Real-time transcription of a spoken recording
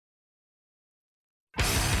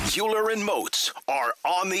Bueller and Moats are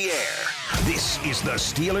on the air. This is the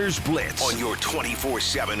Steelers Blitz on your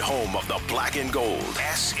 24/7 home of the black and gold.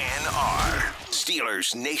 SNR,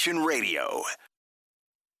 Steelers Nation Radio.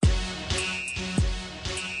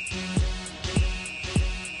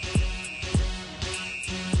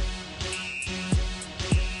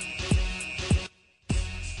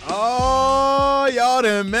 Oh, y'all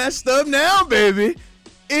done messed up now, baby.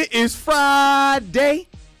 It is Friday.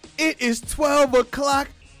 It is 12 o'clock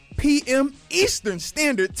p.m. Eastern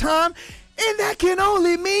Standard Time. And that can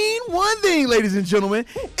only mean one thing, ladies and gentlemen.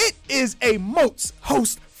 It is a Moats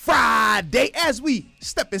Host Friday as we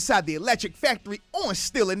step inside the Electric Factory on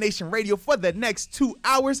Steeler Nation Radio for the next 2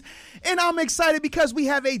 hours. And I'm excited because we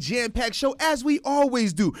have a jam-packed show as we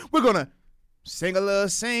always do. We're going to sing a little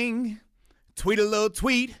sing, tweet a little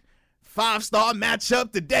tweet, 5-star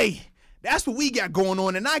matchup today. That's what we got going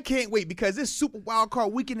on, and I can't wait because it's Super Wild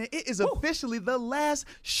Card Weekend, and it is officially the last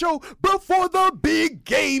show before the big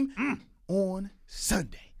game on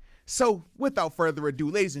Sunday. So, without further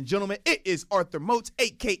ado, ladies and gentlemen, it is Arthur Moats,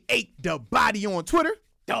 a.k.a. The Body on Twitter.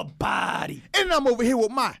 The Body. And I'm over here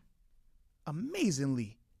with my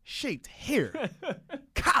amazingly shaped hair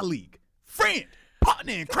colleague, friend,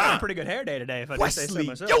 partner in crime. Pretty good hair day today, if I Wesley say so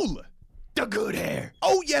myself. Yola. The good hair.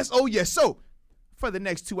 Oh, yes, oh, yes. So, for the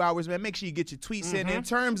next 2 hours, man, make sure you get your tweets in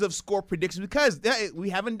terms of score predictions because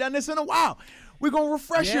we haven't done this in a while. We're going to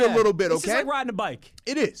refresh you a little bit, okay? It's like riding a bike.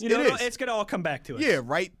 It is. You know, it is. It's going to all come back to us. Yeah,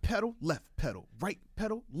 right pedal, left pedal, right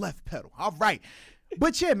pedal, left pedal. All right.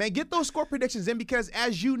 But, yeah, man, get those score predictions in because,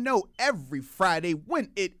 as you know, every Friday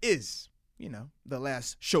when it is, you know, the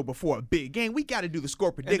last show before a big game, we got to do the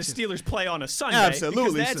score predictions. And the Steelers play on a Sunday.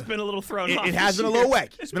 Absolutely. Because that's been a little thrown off. It has been a little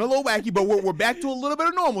wacky. It's been a little wacky, but we're back to a little bit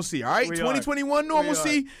of normalcy, all right? 2021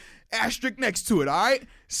 normalcy, asterisk next to it, all right?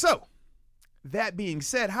 So, that being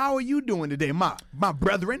said, how are you doing today, my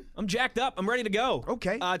brethren? I'm jacked up. I'm ready to go.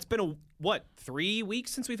 Okay. It's been, 3 weeks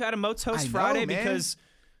since we've had a Moats Host I know, Friday man. because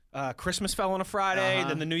Christmas fell on a Friday,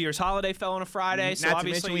 then the New Year's holiday fell on a Friday. So Not to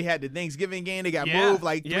obviously mention we had the Thanksgiving game. They got moved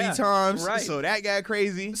like 3 times, right. so that got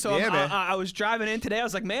crazy. So yeah, man. I was driving in today. I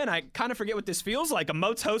was like, man, I kind of forget what this feels like. A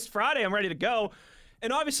Moats Host Friday. I'm ready to go.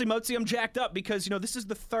 And obviously, Moatsy, I'm jacked up because, this is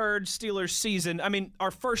the third Steelers season. I mean, our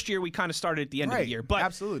first year, we kind of started at the end of the year. But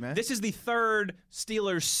absolutely, man. This is the third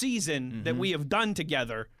Steelers season that we have done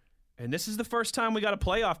together. And this is the first time we got a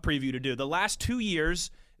playoff preview to do. The last 2 years,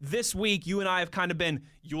 this week, you and I have kind of been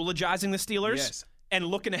eulogizing the Steelers and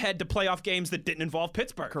looking ahead to playoff games that didn't involve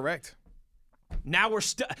Pittsburgh. Correct. Now we're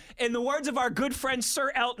still, in the words of our good friend Sir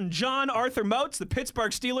Elton John, Arthur Moats, the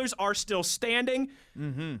Pittsburgh Steelers are still standing.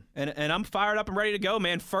 And I'm fired up and ready to go,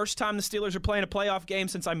 man. First time the Steelers are playing a playoff game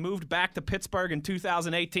since I moved back to Pittsburgh in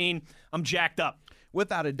 2018. I'm jacked up.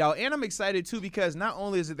 Without a doubt. And I'm excited, too, because not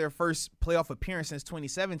only is it their first playoff appearance since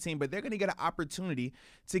 2017, but they're going to get an opportunity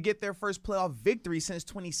to get their first playoff victory since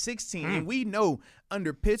 2016. And we know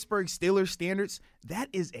under Pittsburgh Steelers standards, that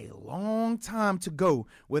is a long time to go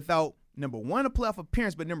without, number one, a playoff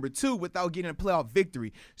appearance, but number two, without getting a playoff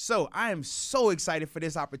victory. So I am so excited for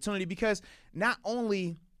this opportunity because not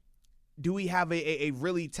only do we have a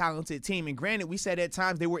really talented team? And granted, we said at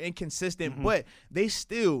times they were inconsistent, but they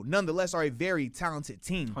still, nonetheless, are a very talented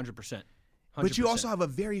team. 100%. But you also have a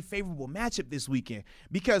very favorable matchup this weekend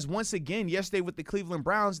because, once again, yesterday with the Cleveland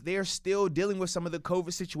Browns, they're still dealing with some of the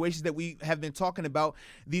COVID situations that we have been talking about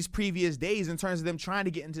these previous days in terms of them trying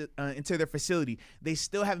to get into their facility. They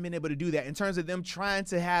still haven't been able to do that. In terms of them trying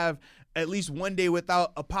to have at least one day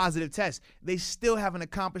without a positive test, they still haven't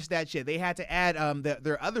accomplished that yet. They had to add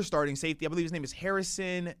their other starting safety. I believe his name is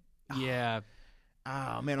Harrison. Yeah.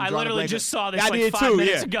 Oh, man, I literally just saw this like 5 too,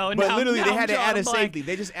 minutes ago. And but now, literally, now they had to add a blank. safety.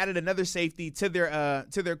 They just added another safety to their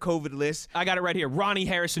COVID list. I got it right here. Ronnie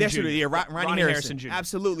Harrison Jr. Yeah, Ronnie Harrison Jr.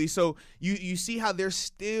 Absolutely. So you see how they're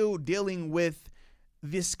still dealing with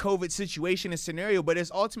this COVID situation and scenario, but it's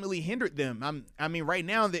ultimately hindered them. I mean, right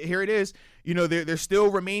now, here it is. They're still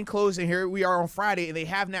remain closed, and here we are on Friday, and they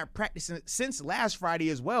have not practiced since last Friday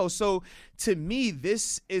as well. So, to me,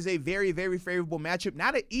 this is a very, very favorable matchup.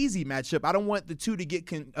 Not an easy matchup. I don't want the two to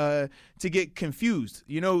get confused.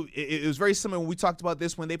 It was very similar when we talked about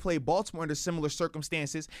this when they played Baltimore under similar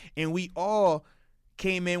circumstances, and we all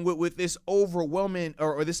came in with this overwhelming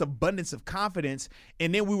or this abundance of confidence,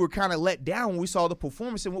 and then we were kind of let down when we saw the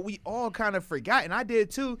performance. And what we all kind of forgot, and I did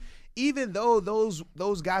too, even though those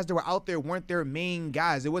guys that were out there weren't their main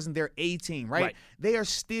guys, it wasn't their A team, right? They are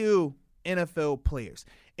still NFL players,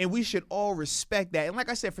 and we should all respect that. And like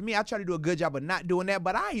I said, for me, I try to do a good job of not doing that,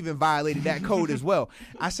 but I even violated that code as well.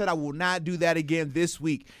 I said I will not do that again this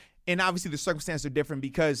week. And obviously the circumstances are different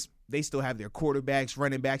because they still have their quarterbacks,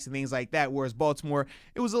 running backs, and things like that, whereas Baltimore,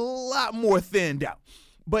 it was a lot more thinned out.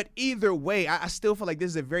 But either way, I still feel like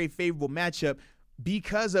this is a very favorable matchup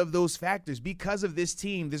because of those factors, because of this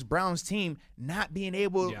team, this Browns team, not being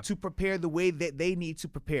able to prepare the way that they need to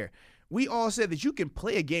prepare. We all said that you can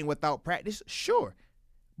play a game without practice, sure.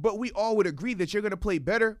 But we all would agree that you're going to play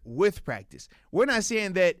better with practice. We're not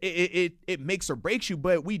saying that it makes or breaks you,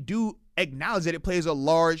 but we do acknowledge that it plays a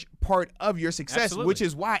large part of your success, Absolutely. which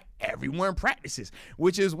is why everyone practices,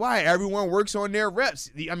 which is why everyone works on their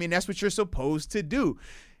reps. I mean, that's what you're supposed to do.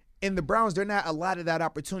 And the Browns, they're not allotted that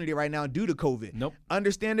opportunity right now due to COVID. Nope.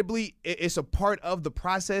 Understandably, it's a part of the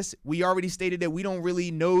process. We already stated that we don't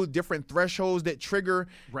really know different thresholds that trigger,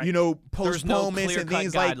 postponements and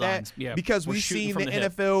things like that. Yeah, because we've seen the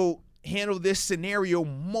NFL handle this scenario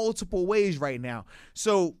multiple ways right now.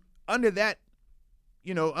 So under that,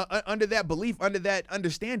 under that belief, under that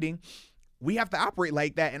understanding, we have to operate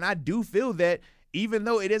like that. And I do feel that even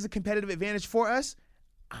though it is a competitive advantage for us,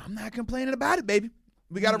 I'm not complaining about it, baby.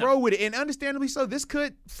 We got to roll with it. And understandably so, this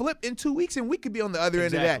could flip in 2 weeks and we could be on the other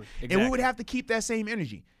end of that. And we would have to keep that same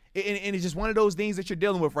energy. And it's just one of those things that you're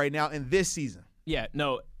dealing with right now in this season. Yeah,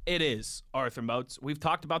 no, it is, Arthur Moats. We've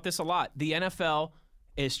talked about this a lot. The NFL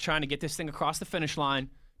is trying to get this thing across the finish line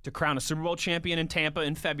to crown a Super Bowl champion in Tampa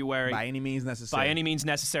in February. By any means necessary. By any means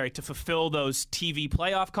necessary, to fulfill those TV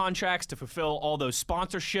playoff contracts, to fulfill all those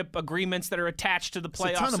sponsorship agreements that are attached to the playoffs.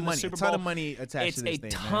 It's a ton of and money. the Super A Bowl. ton of money attached to this thing.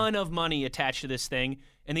 It's a ton of money attached to this thing.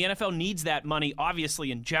 And the NFL needs that money,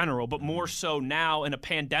 obviously, in general, but more so now in a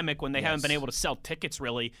pandemic when they haven't been able to sell tickets,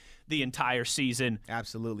 really, the entire season.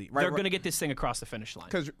 Absolutely. They're going to get this thing across the finish line.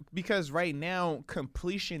 Because right now,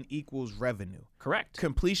 completion equals revenue. Correct.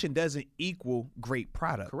 Completion doesn't equal great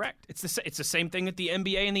product. Correct. It's the same thing that the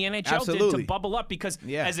NBA and the NHL Absolutely. did to bubble up because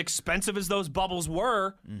as expensive as those bubbles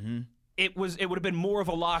were, it would have been more of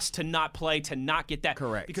a loss to not play, to not get that.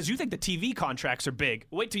 Correct. Because you think the TV contracts are big.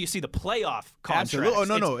 Wait till you see the playoff contracts.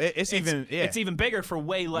 Absolutely. Oh, no. It's even bigger for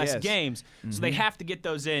way less games. So they have to get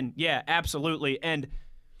those in. Yeah, absolutely. And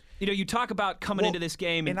you talk about coming into this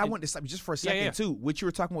game. And I want to stop just for a second, too. What you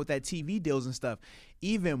were talking about with that TV deals and stuff.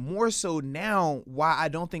 Even more so now, why I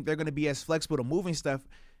don't think they're going to be as flexible to moving stuff.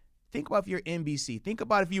 Think about if you're NBC. Think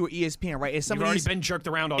about if you were ESPN, right? And You've already been jerked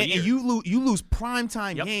around all year. And you lose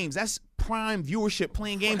primetime games. That's prime viewership,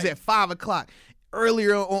 playing games at 5 o'clock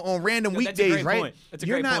earlier on random weekdays, right? That's a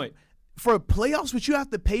great point. For playoffs, what you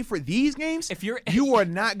have to pay for these games, you are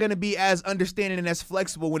not going to be as understanding and as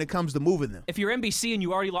flexible when it comes to moving them. If you're NBC and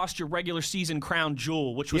you already lost your regular season crown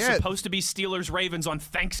jewel, which was supposed to be Steelers-Ravens on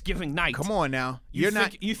Thanksgiving night. Come on now. You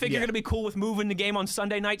think you're going to be cool with moving the game on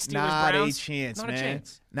Sunday night, Steelers-Browns? Not a chance, man.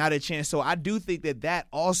 Not a chance. So I do think that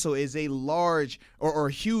also is a large or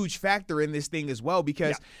huge factor in this thing as well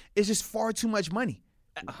because it's just far too much money.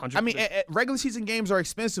 100%. I mean, regular season games are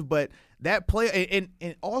expensive, but that play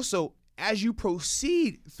and also as you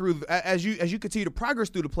proceed through, as you continue to progress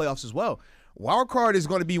through the playoffs as well, wild card is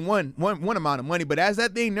going to be one amount of money. But as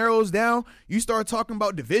that thing narrows down, you start talking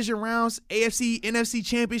about division rounds, AFC, NFC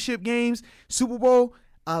championship games, Super Bowl.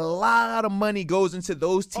 A lot of money goes into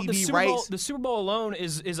those TV rights. The Super Bowl alone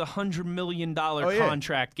is a $100 million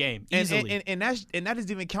contract game easily, and that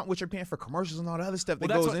doesn't even count what you're paying for commercials and all the other stuff that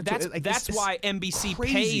goes into it. That's why NBC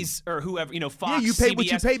pays, or whoever, Fox, you pay CBS,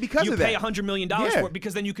 what you pay because of that. You pay $100 million for it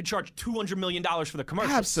because then you could charge $200 million for the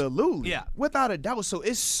commercials. Absolutely, yeah, without a doubt. So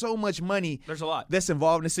it's so much money. There's a lot that's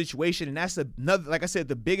involved in the situation, and that's another, like I said,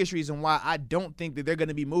 the biggest reason why I don't think that they're going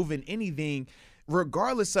to be moving anything.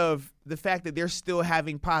 Regardless of the fact that they're still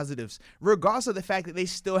having positives, regardless of the fact that they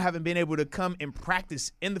still haven't been able to come and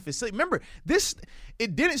practice in the facility. Remember,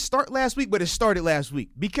 it didn't start last week, but it started last week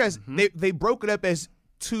because they broke it up as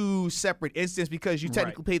two separate instances because you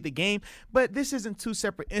technically played the game, but this isn't two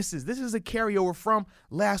separate instances. This is a carryover from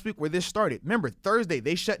last week where this started. Remember, Thursday,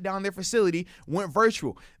 they shut down their facility, went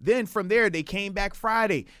virtual. Then from there, they came back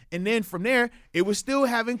Friday. And then from there, it was still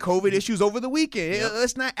having COVID issues over the weekend. Yep.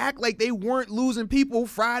 Let's not act like they weren't losing people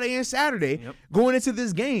Friday and Saturday going into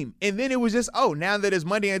this game. And then it was just, now that it's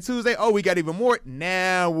Monday and Tuesday, we got even more.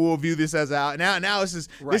 Now we'll view this as out. Now this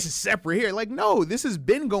is separate here. Like, no, this has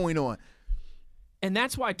been going on. And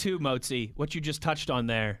that's why, too, Mozi, what you just touched on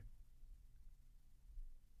there,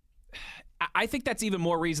 I think that's even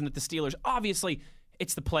more reason that the Steelers, obviously,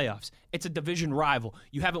 it's the playoffs. It's a division rival.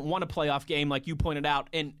 You haven't won a playoff game, like you pointed out,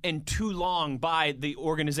 in too long by the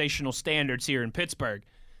organizational standards here in Pittsburgh.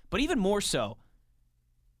 But even more so,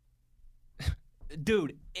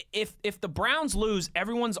 dude, if the Browns lose,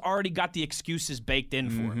 everyone's already got the excuses baked in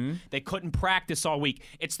for them. They couldn't practice all week.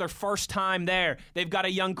 It's their first time there. They've got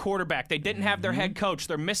a young quarterback. They didn't have their head coach.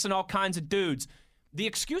 They're missing all kinds of dudes. The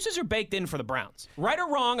excuses are baked in for the Browns. Right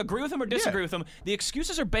or wrong, agree with them or disagree with them, the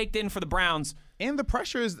excuses are baked in for the Browns. And the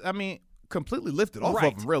pressure is, completely lifted off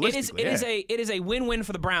of them, realistically. It is a win-win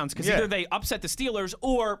for the Browns because either they upset the Steelers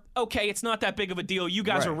or, okay, it's not that big of a deal. You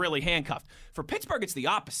guys are really handcuffed. For Pittsburgh, it's the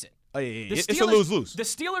opposite. Oh, yeah. It's a lose-lose. The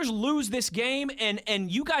Steelers lose this game, and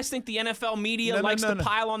you guys think the NFL media likes to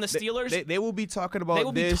pile on the Steelers? They will be talking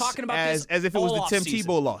about this as if it was the Tim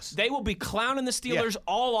Tebow loss. They will be clowning the Steelers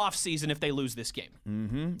all offseason if they lose this game.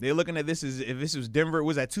 Mm-hmm. They're looking at this as if this was Denver.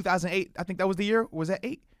 Was that 2008? I think that was the year. Was that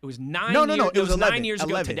 8? It was 9 No. It was 11, 9 years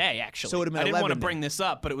ago today, actually. So it would have been I didn't 11 want to bring this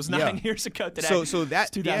up, but it was 9 years ago today. So that's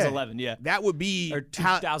 2011, That would be or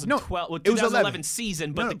 2012. 2011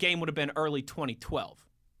 season, but the game would have been early 2012,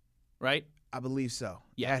 right? I believe so.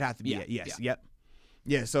 Yeah, it'd have to be it. Yes. Yeah. Yep.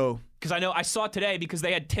 Yeah. So because I saw today because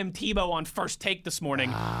they had Tim Tebow on First Take this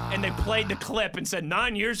morning, and they played the clip and said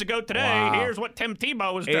 9 years ago today. Here's what Tim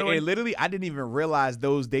Tebow was doing. And literally, I didn't even realize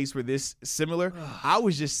those dates were this similar. I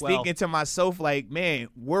was just thinking to myself, like, man,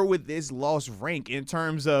 where would this loss rank in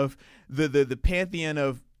terms of the pantheon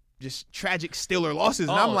of just tragic Steeler losses?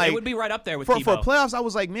 And I'm like, it would be right up there with for Tebow. playoffs. I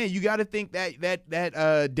was like, man, you got to think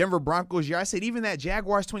that Denver Broncos year. I said even that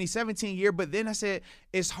Jaguars 2017 year, but then I said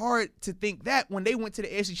it's hard to think that when they went to the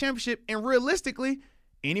AFC Championship, and realistically,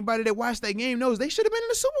 anybody that watched that game knows they should have been in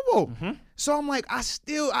the Super Bowl. Mm-hmm. So I'm like,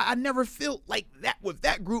 I never felt like that with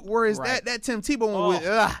that group. Whereas that Tim Tebow one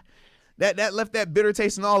was. That left that bitter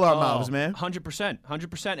taste in all our mouths, man. 100%.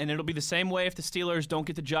 And it'll be the same way if the Steelers don't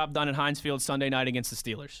get the job done at Heinz Field Sunday night against the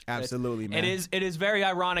Steelers. Absolutely, man. It is very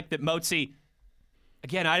ironic that Motzi,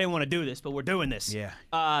 again, I didn't want to do this, but we're doing this.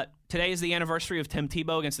 Yeah. Today is the anniversary of Tim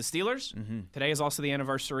Tebow against the Steelers. Mm-hmm. Today is also the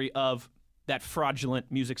anniversary of that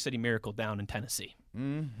fraudulent Music City Miracle down in Tennessee.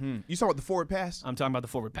 Mm-hmm. You talking about the forward pass? I'm talking about the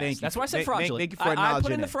forward pass. Thank That's you. why I said fraudulent. Thank you for acknowledging I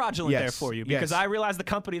put in the fraudulent there for you because I realize the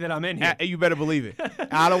company that I'm in here. You better believe it.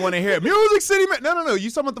 I don't want to hear it. Music City. No. You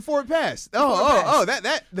talking about the forward pass?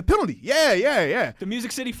 That the penalty. Yeah. The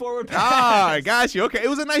Music City forward pass. Ah, got you. Okay, it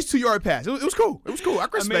was a nice 2-yard pass. It was cool. I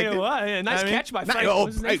respect it. A nice catch by Frank. What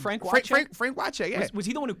was his name? Frank Wycheck? Frank Wycheck. Yeah. Was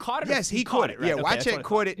he the one who caught it? Yes, he caught it. Right? Yeah, Wycheck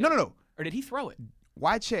caught it. No. Or did he throw it?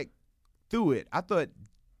 Wycheck threw it. I thought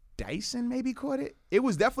Dyson maybe caught it. It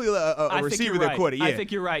was definitely a receiver that caught it. Yeah. I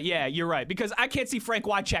think you're right. Yeah, you're right. Because I can't see Frank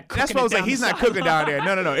Wycheck cooking. That's what I was like. He's not cooking down there.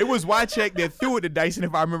 No. It was Wycheck that threw it to Dyson,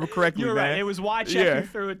 if I remember correctly. You're man. right. It was Wycheck who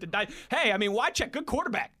threw it to Dyson. Hey, Wycheck, good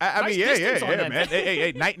quarterback. Nice man.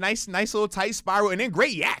 Hey, nice little tight spiral, and then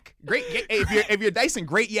great yak. If you're Dyson,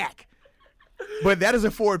 great yak. But that is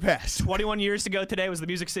a forward pass. 21 years ago today was the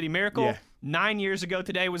Music City Miracle. Yeah. 9 years ago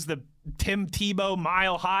today was the Tim Tebow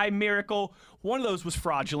Mile High Miracle. One of those was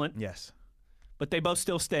fraudulent. Yes. But they both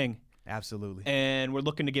still sting. Absolutely. And we're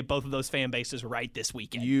looking to get both of those fan bases right this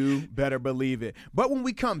weekend. You better believe it. But when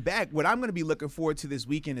we come back, what I'm going to be looking forward to this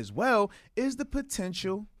weekend as well is the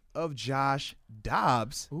potential of Josh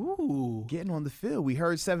Dobbs getting on the field. We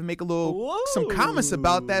heard Seven make some comments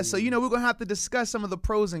about that. So, we're going to have to discuss some of the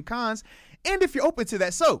pros and cons. And if you're open to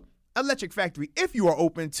that. So, Electric Factory, if you are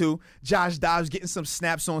open to Josh Dobbs getting some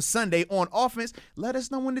snaps on Sunday on offense, let us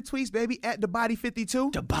know in the tweets, baby, at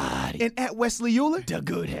TheBody52. The Body. And at Wesley Euler. The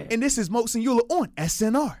Good Head. And this is Moats and Euler on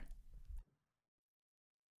SNR.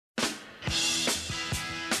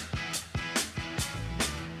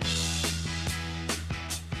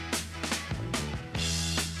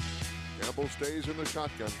 Campbell stays in the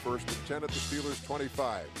shotgun, 1st and 10 at the Steelers'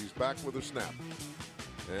 25. He's back with a snap.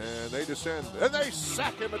 And they descend, and they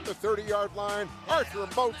sack him at the 30-yard line. Arthur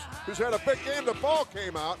Moats, who's had a big game, the ball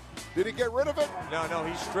came out. Did he get rid of it? No,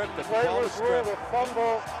 he stripped it. Play was ruled a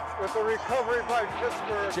fumble with the recovery by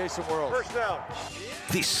Pittsburgh. Jason World. First down.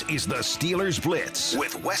 This is the Steelers Blitz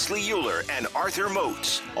with Wesley Euler and Arthur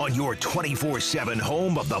Moats on your 24/7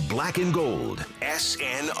 home of the Black and Gold,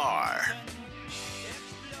 SNR.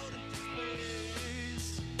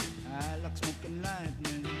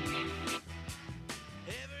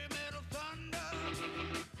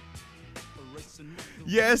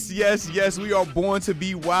 Yes. We are born to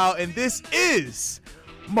be wild, and this is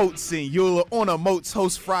Moats and Euler on a Moats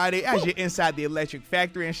Host Friday as you're inside the Electric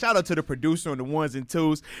Factory. And shout out to the producer on the ones and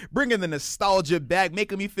twos, bringing the nostalgia back,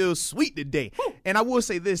 making me feel sweet today. Woo. And I will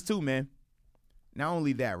say this too, man. Not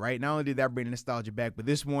only that, right? Not only did that bring the nostalgia back, but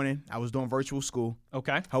this morning I was doing virtual school.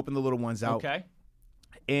 Okay. Helping the little ones out. Okay.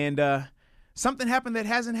 And something happened that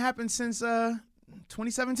hasn't happened since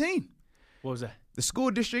 2017. What was that? The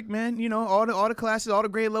school district, man, all the classes, all the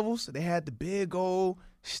grade levels, they had the big old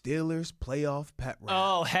Steelers playoff pep rally.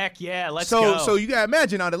 Oh, heck yeah. Let's go. So you got to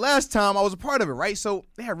imagine now, the last time I was a part of it, right? So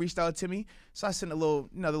they had reached out to me. So I sent a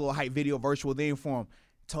little hype video virtual thing for them.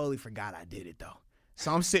 Totally forgot I did it, though.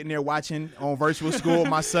 So I'm sitting there watching on virtual school with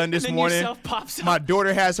my son this And then morning. yourself pops up. My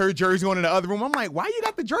daughter has her jersey on in the other room. I'm like, why you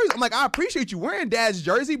got the jersey? I'm like, I appreciate you wearing Dad's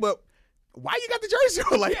jersey, but why you got the jersey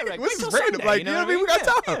on? Like, Yeah, like, this wait is till random. Sunday, Like, you know what I mean? We got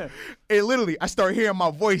Yeah, time. And literally, I start hearing my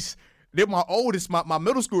voice. Then my oldest, my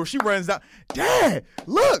middle schooler, she runs out, Dad,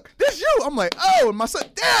 look, this you. I'm like, oh, and my son,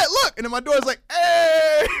 Dad, look. And then my daughter's like,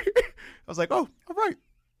 hey. I was like, oh, all right.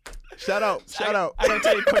 Shout out. I gotta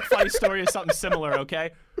tell you a quick funny story of something similar, okay?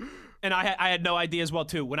 And I had no idea as well,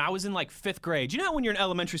 too. When I was in, like, 5th grade, you know how when you're in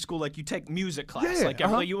elementary school, like, you take music class? Yeah, like,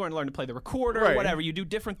 you learn to play the recorder or Right. whatever. You do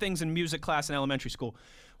different things in music class in elementary school.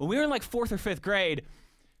 When we were in, like, 4th or 5th grade,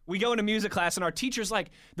 we go into music class, and our teacher's like,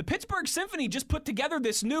 the Pittsburgh Symphony just put together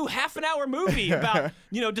this new half-an-hour movie about,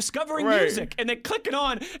 discovering Right. music. And they click it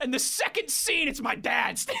on, and the second scene, it's my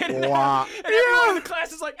dad standing Wow. there. And everyone in the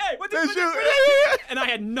class is like, hey, what That's this? you. And I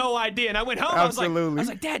had no idea. And I went home. Absolutely. I was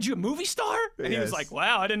like, Dad, you a movie star? And he was Yes. like,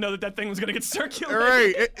 wow, I didn't know that thing was going to get circulated.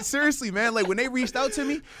 Right. Seriously, man. Like, when they reached out to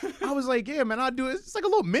me, I was like, yeah, man, I'll do it. It's like a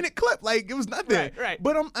little minute clip. Like, it was nothing. Right.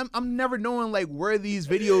 But I'm never knowing, like, where these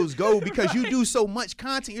videos go because you do so much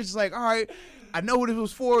content. You're just like, all right, I know what it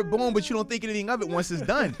was for, boom, but you don't think anything of it once it's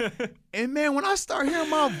done. And, man, when I start hearing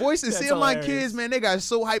my voice and That's seeing my hilarious. kids, man, they got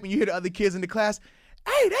so hyped. And you hear the other kids in the class,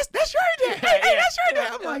 hey, that's your dad. Hey, that's your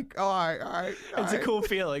dad. I'm like, all right. It's a cool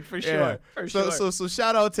feeling, for sure. Yeah. For So, sure. so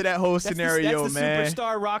shout out to that whole scenario, that's the man.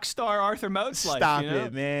 superstar, rock star Arthur Moats life. Stop you know?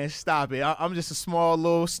 it, man. Stop it. I'm just a small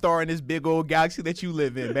little star in this big old galaxy that you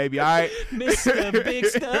live in, baby. All right. Mr. Big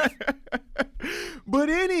Stuff. But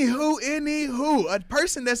anywho, a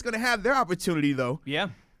person that's gonna have their opportunity though Yeah.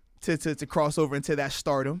 to cross over into that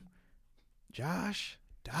stardom, Josh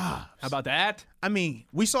Dobbs. How about that? I mean,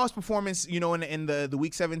 we saw his performance, in the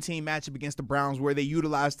Week 17 matchup against the Browns where they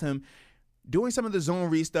utilized him doing some of the zone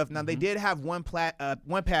read stuff. Now, they did have one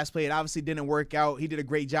pass play. It obviously didn't work out. He did a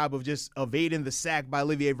great job of just evading the sack by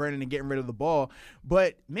Olivier Vernon and getting rid of the ball.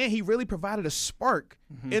 But, man, he really provided a spark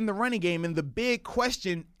in the running game. And the big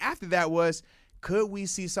question after that was, could we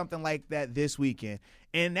see something like that this weekend?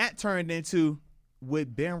 And that turned into,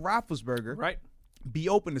 would Ben Roethlisberger Right. be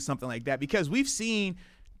open to something like that? Because we've seen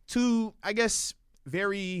two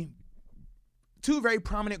very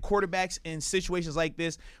prominent quarterbacks in situations like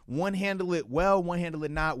this. One handle it well, one handle it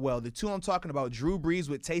not well. The two I'm talking about, Drew Brees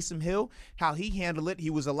with Taysom Hill, how he handled it. He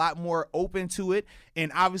was a lot more open to it,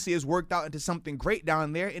 and obviously has worked out into something great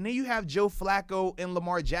down there. And then you have Joe Flacco and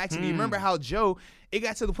Lamar Jackson. You remember how Joe, it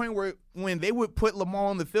got to the point where when they would put Lamar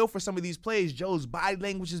on the field for some of these plays, Joe's body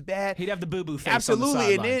language is bad. He'd have the boo-boo face Absolutely, on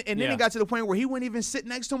the sideline. and then Yeah. it got to the point where he wouldn't even sit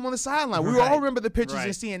next to him on the sideline. We all remember the pictures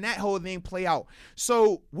and seeing that whole thing play out.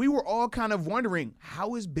 So we were all kind of wondering,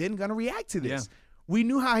 how is Ben going to react to this? Yeah. We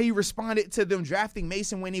knew how he responded to them drafting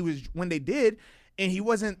Mason when they did, and he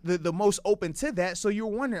wasn't the most open to that. So you're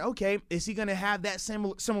wondering, okay, is he going to have that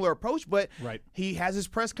similar approach? But Right. he has his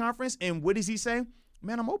press conference, and what does he say?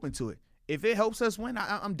 Man, I'm open to it. If it helps us win,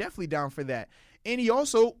 I'm definitely down for that. And he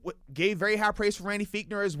also gave very high praise for Randy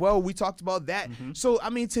Fichtner as well. We talked about that. So, I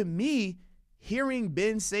mean, to me, hearing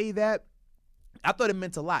Ben say that, I thought it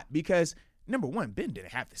meant a lot because, number one, Ben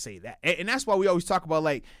didn't have to say that. And that's why we always talk about,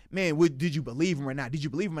 like, man, did you believe him or not? Did you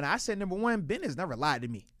believe him or not? I said, number one, Ben has never lied to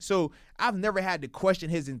me. So I've never had to question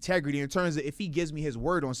his integrity in terms of if he gives me his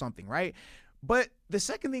word on something, right? But the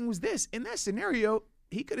second thing was this. In that scenario,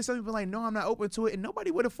 he could have simply been like, no, I'm not open to it, and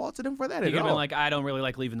nobody would have faulted him for that He at could have all. been like, I don't really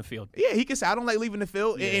like leaving the field. Yeah, he could say, I don't like leaving the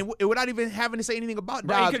field, and without even having to say anything about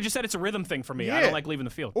Right, he Dobbs. could have just said it's a rhythm thing for me. I Yeah. don't like leaving the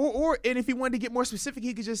field. And if he wanted to get more specific,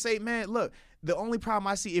 he could just say, man, look, the only problem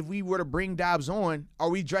I see if we were to bring Dobbs on, are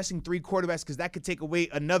we dressing three quarterbacks? Because that could take away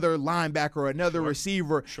another linebacker or another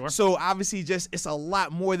receiver. Sure. So obviously it's a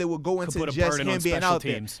lot more that would go into put a just burden him on being special out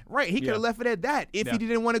teams. there. Right. He could Yeah. have left it at that if Yeah. he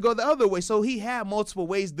didn't want to go the other way. So he had multiple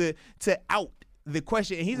ways to out the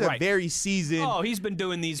question. And he's a Right. very seasoned. Oh, he's been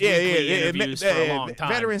doing these weekly interviews for a long time.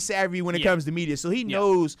 Veteran savvy when it comes to media. So he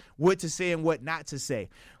knows what to say and what not to say.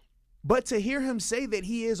 But to hear him say that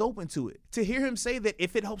he is open to it, to hear him say that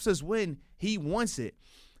if it helps us win, he wants it,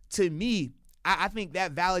 to me, I think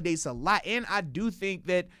that validates a lot. And I do think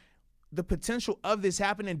that the potential of this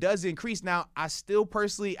happening does increase. Now, I still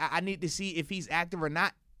personally, I need to see if he's active or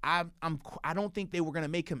not. I don't think they were going to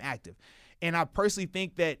make him active. And I personally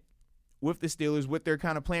think that with the Steelers, what they're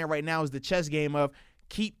kind of playing right now is the chess game of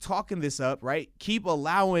keep talking this up, right? Keep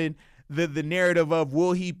allowing the narrative of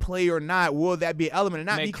will he play or not? Will that be an element or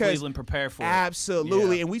not? Make Because Cleveland prepare for it.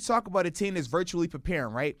 absolutely. Yeah. And we talk about a team that's virtually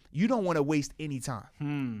preparing, right? You don't want to waste any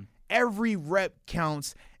time. Every rep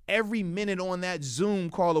counts. Every minute on that Zoom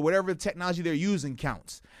call or whatever technology they're using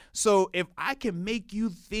counts. So if I can make you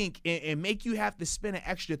think and make you have to spend an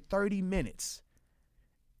extra 30 minutes,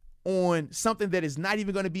 on something that is not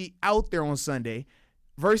even going to be out there on Sunday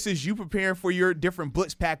versus you preparing for your different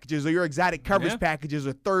blitz packages or your exotic coverage packages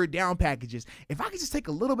or third down packages. If I could just take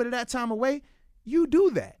a little bit of that time away, you do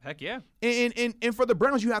that. Heck yeah. And for the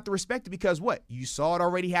Browns, you have to respect it because what? You saw it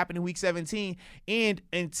already happen in Week 17, and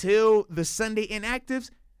until the Sunday inactives,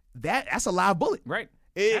 that's a live bullet. Right.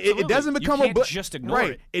 It doesn't become a just ignore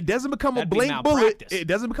it. It doesn't become a blank bullet. It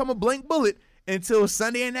doesn't become a blank bullet until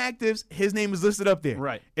Sunday inactives. His name is listed up there.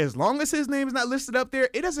 Right. As long as his name is not listed up there,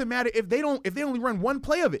 it doesn't matter if they only run one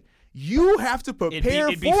play of it. You have to prepare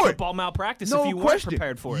it'd be for it. Football malpractice no if you question. weren't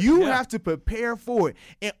prepared for it. You have to prepare for it.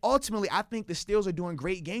 And ultimately, I think the Steelers are doing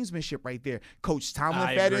great gamesmanship right there. Coach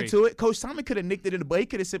Tomlin fed into it. Coach Tomlin could have nicked it in the butt. He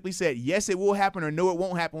could have simply said, yes, it will happen, or no, it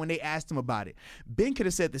won't happen when they asked him about it. Ben could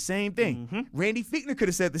have said the same thing. Mm-hmm. Randy Fichtner could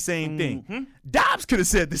have said the same thing. Dobbs could have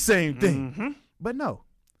said the same thing. But no,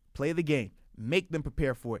 play the game. Make them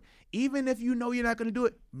prepare for it. Even if you know you're not going to do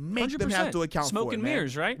it, make them have to account Smoke for it, and man.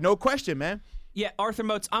 mirrors, right? No question, man. Yeah, Arthur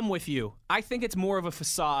Moats, I'm with you. I think it's more of a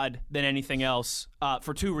facade than anything else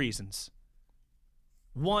for two reasons.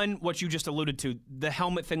 One, what you just alluded to, the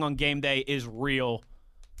helmet thing on game day is real,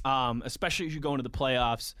 especially as you go into the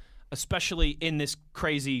playoffs, especially in this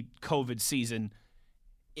crazy COVID season.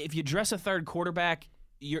 If you dress a third quarterback,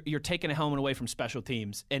 you're taking a helmet away from special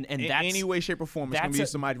teams, and in that's any way, shape, or form, it's going to be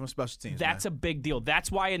somebody from special teams. That's a big deal.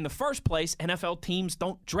 That's why, in the first place, NFL teams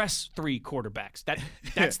don't dress three quarterbacks.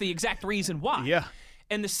 That's the exact reason why. Yeah.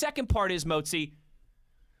 And the second part is, Moatsy,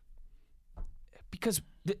 because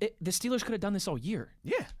the Steelers could have done this all year.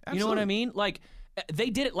 Yeah, absolutely. You know what I mean? Like,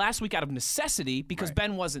 they did it last week out of necessity because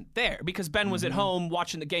Ben wasn't there, because Ben was at home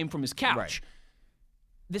watching the game from his couch. Right.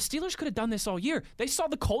 The Steelers could have done this all year. They saw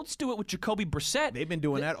the Colts do it with Jacoby Brissett. They've been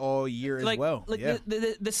doing that all year as well.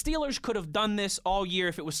 The Steelers could have done this all year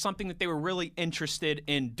if it was something that they were really interested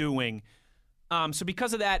in doing. So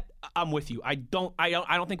because of that, I'm with you. I don't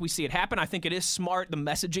think we see it happen. I think it is smart, the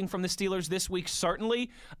messaging from the Steelers this week, certainly.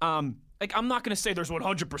 I'm not going to say there's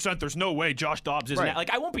 100%. There's no way Josh Dobbs isn't. Right.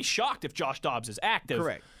 I won't be shocked if Josh Dobbs is active.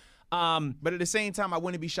 Correct. But at the same time, I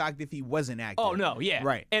wouldn't be shocked if he wasn't active. Oh, no, yeah.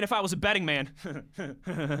 Right. And if I was a betting man,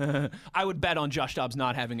 I would bet on Josh Dobbs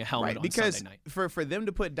not having a helmet on Sunday night. Because for them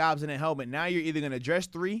to put Dobbs in a helmet, now you're either going to dress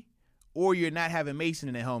three or you're not having Mason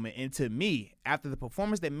in a helmet. And to me, after the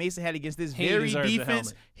performance that Mason had against this very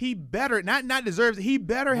defense, he better, not deserves it, he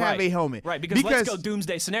better have a helmet. Right, because let's go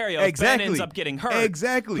doomsday scenario. Exactly. If Ben ends up getting hurt,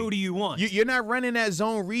 exactly. Who do you want? You're not running that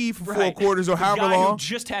zone read for 4 quarters or however guy long. Who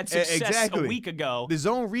just had success a week ago. The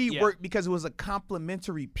zone read worked because it was a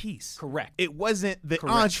complimentary piece. Correct. It wasn't the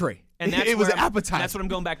entree. And it was an appetizer. That's what I'm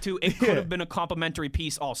going back to. It could have been a complimentary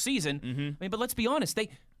piece all season. I mean, but let's be honest.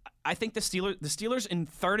 I think the Steelers in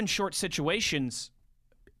third and short situations,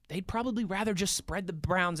 they'd probably rather just spread the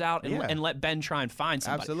Browns out and let Ben try and find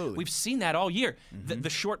somebody. Absolutely. We've seen that all year. The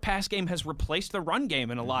short pass game has replaced the run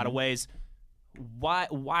game in a lot of ways. Why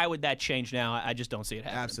would that change now? I just don't see it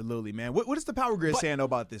happening. Absolutely, man. What is the Power Grid saying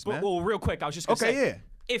about this, man? Well, real quick, I was just going to say.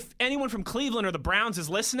 If anyone from Cleveland or the Browns is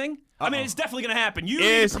listening, I mean, it's definitely going to happen.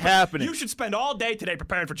 It's happening. You should spend all day today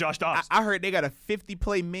preparing for Josh Dobbs. I heard they got a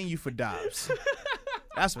 50-play menu for Dobbs.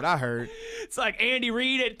 That's what I heard. It's like Andy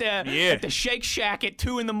Reid at the Shake Shack at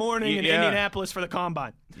 2 in the morning in Indianapolis for the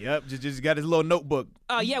Combine. Yep, just got his little notebook.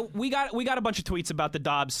 We got a bunch of tweets about the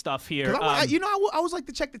Dobbs stuff here. I always like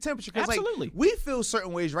to check the temperature. Absolutely. Like, we feel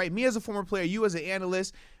certain ways, right? Me as a former player, you as an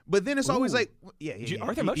analyst. But then it's always like,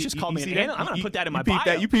 Arthur Moats just called me an analyst. I'm going to put that in my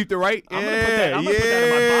bio. You peeped it, right? I'm going to put that in my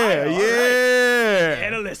bio. Yeah. Right.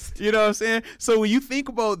 Analyst. You know what I'm saying? So when you think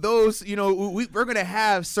about those, we're going to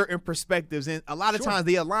have certain perspectives. And a lot of times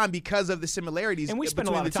they align because of the similarities. And we spend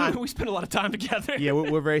a lot of time. We spend a lot of time together. Yeah,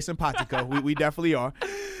 we're very simpatico. we definitely are.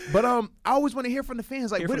 But I always want to hear from the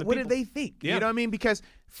fans. Like, what do they think? Yeah. You know what I mean? Because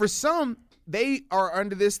for some, they are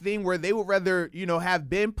under this thing where they would rather, have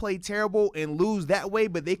Ben play terrible and lose that way,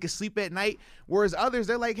 but they could sleep at night. Whereas others,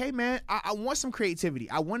 they're like, hey, man, I want some creativity.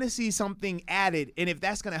 I want to see something added. And if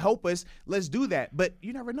that's going to help us, let's do that. But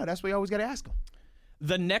you never know. That's why you always got to ask them.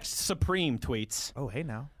 The Next Supreme tweets. Oh, hey,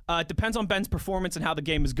 now. It depends on Ben's performance and how the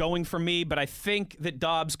game is going for me, but I think that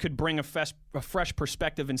Dobbs could bring a fresh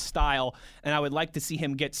perspective and style, and I would like to see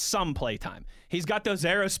him get some playtime. He's got those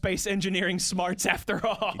aerospace engineering smarts after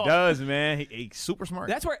all. He does, man. He's super smart.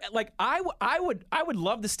 That's where, I would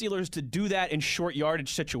love the Steelers to do that in short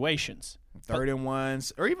yardage situations. Third and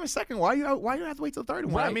ones, or even second. Why you have to wait till third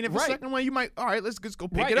and one? I mean, if it's second one, you might. All right, let's just go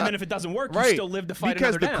pick it up. And then if it doesn't work, you still live to fight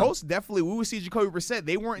another down. Because the Colts definitely, we would see Jacoby Brissett.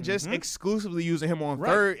 They weren't just exclusively using him on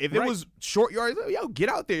third. If it was short yards, get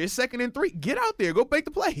out there. It's 2nd and 3. Get out there. Go make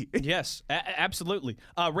the play. Yes, absolutely.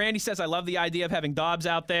 Randy says, I love the idea of having Dobbs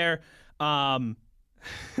out there.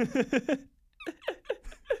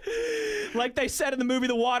 Like they said in the movie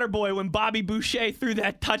The Waterboy when Bobby Boucher threw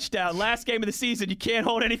that touchdown. Last game of the season, you can't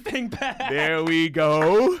hold anything back. There we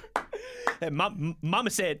go. And Mama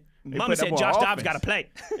said put that boy Josh on Dobbs offense. got to play.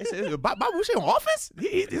 Bob Boucher on offense?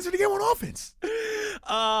 This is the game on offense.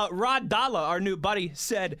 Rod Dalla, our new buddy,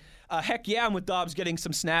 said, heck yeah, I'm with Dobbs getting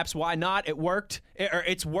some snaps. Why not? It worked.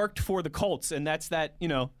 It's worked for the Colts, and that's that,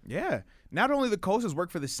 Yeah. Not only the Colts has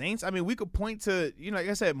worked for the Saints. I mean, we could point to, like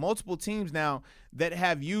I said, multiple teams now that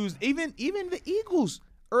have used, even the Eagles.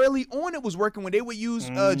 Early on, it was working when they would use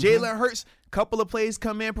Jalen Hurts. Couple of plays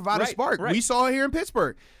come in, provide a spark. Right. We saw it here in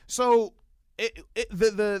Pittsburgh. So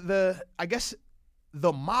I guess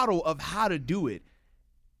the model of how to do it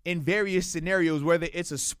in various scenarios, whether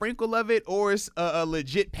it's a sprinkle of it or it's a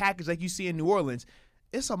legit package like you see in New Orleans,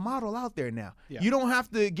 it's a model out there now. Yeah. You don't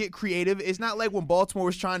have to get creative. It's not like when Baltimore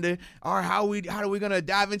was trying to, how are we going to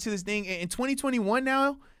dive into this thing? In 2021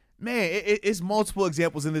 now, man, it's multiple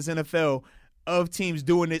examples in this NFL of teams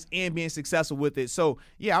doing this and being successful with it. So,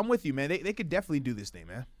 yeah, I'm with you, man. They could definitely do this thing,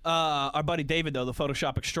 man. Our buddy David, though, the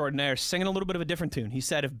Photoshop extraordinaire, singing a little bit of a different tune. He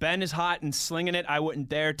said, if Ben is hot and slinging it, I wouldn't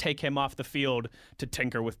dare take him off the field to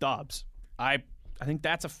tinker with Dobbs. I think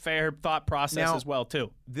that's a fair thought process as well,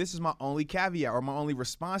 too. This is my only caveat or my only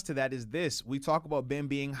response to that is this. We talk about Ben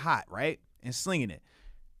being hot, right, and slinging it.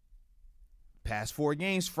 Past 4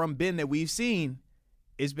 games from Ben that we've seen,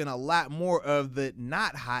 it's been a lot more of the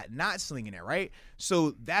not hot, not slinging it, right?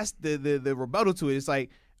 So that's the rebuttal to it. It's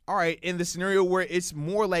like, all right, in the scenario where it's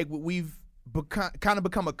more like what we've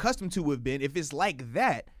become accustomed to with Ben, if it's like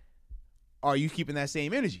that, are you keeping that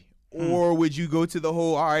same energy? Or would you go to the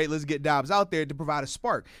whole, all right, let's get Dobbs out there to provide a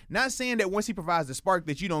spark? Not saying that once he provides the spark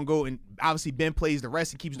that you don't go and obviously Ben plays the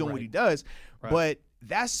rest and keeps doing what he does. Right. But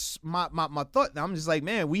that's my thought. I'm just like,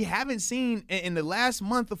 man, we haven't seen in the last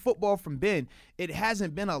month of football from Ben, it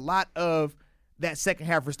hasn't been a lot of that second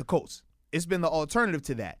half versus the Colts. It's been the alternative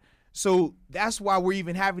to that. So that's why we're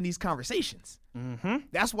even having these conversations. Mm-hmm.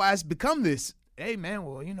 That's why it's become this. Hey, man,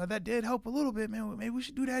 well, that did help a little bit, man. Maybe we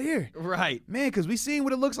should do that here. Right. Man, because we seen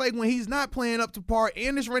what it looks like when he's not playing up to par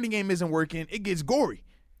and this running game isn't working. It gets gory.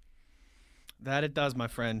 That it does, my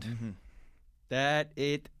friend. Mm-hmm. That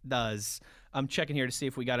it does. I'm checking here to see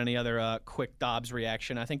if we got any other quick Dobbs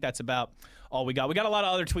reaction. I think that's about all we got. We got a lot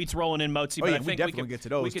of other tweets rolling in, Mozi, but I think we could get to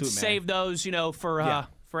those we could too, save those,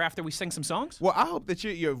 for after we sing some songs. Well, I hope that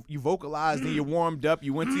you vocalized and you warmed up.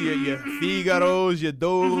 You went to your Figaros, your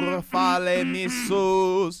Do, Fale,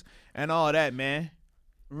 Missos, and all that, man.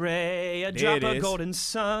 Ray, a drop of golden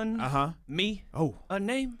sun. Uh-huh. Me. Oh. A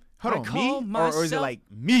name. Hold on, me? Or is it like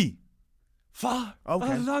me? Far.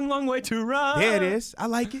 Okay. A long, long way to run. There it is. I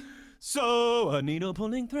like it. So, a needle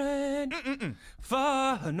pulling thread.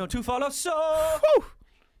 Far, no to follow. So. Whew.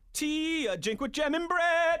 Tea, a drink with jam and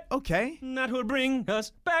bread. Okay. That will bring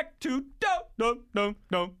us back to no.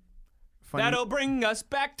 That'll bring us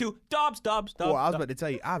back to Dobbs. Well, I was about to tell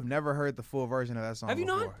you, I've never heard the full version of that song. Have you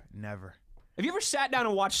before. not? Never. Have you ever sat down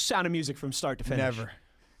and watched Sound of Music from start to finish? Never.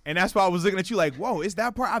 And that's why I was looking at you like, whoa, is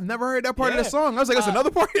that part? I've never heard that part of the song. I was like, it's another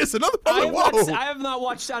part. It's another part. I have not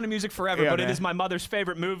watched Sound of Music forever, but man, it is my mother's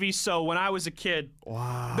favorite movie. So when I was a kid,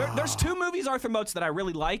 there's 2 movies, Arthur Moats, that I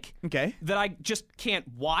really like. Okay. That I just can't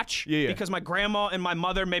watch because my grandma and my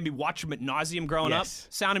mother made me watch them at nauseum growing up.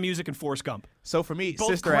 Sound of Music and Forrest Gump. So for me, both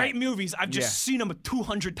Sister great Act. movies. I've just seen them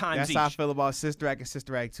 200 times That's each. how I feel about Sister Act and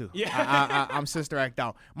Sister Act 2. Yeah. I'm Sister Act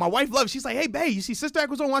out. My wife loves it. She's like, hey, babe, you see Sister Act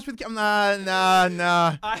was on Watch with the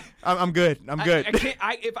Nah. I'm good. I'm good.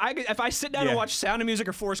 If I sit down and watch Sound of Music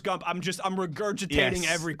or Forrest Gump, I'm regurgitating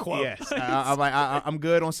every quote. Yes. I'm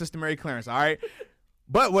good on Sister Mary Clarence, all right?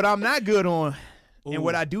 But what I'm not good on and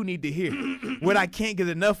what I do need to hear, what I can't get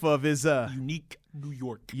enough of is Unique New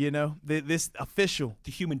York. This official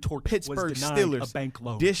The Human Torch Pittsburgh was denied Steelers a bank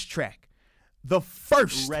loan. diss track. The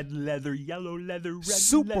first red leather, yellow leather, red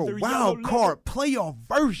super leather, wild card playoff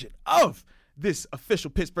version of this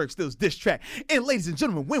official Pittsburgh Steelers diss track. And ladies and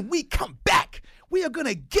gentlemen, when we come back, we are going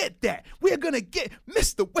to get that. We are going to get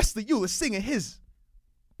Mr. Wesley Euler singing his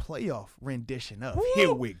playoff rendition of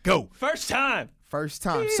Here We Go. First time.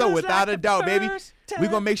 So without a doubt, baby, we're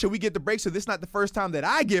going to make sure we get the break so this is not the first time that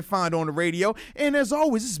I get fined on the radio. And as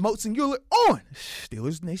always, this is Moats and Euler on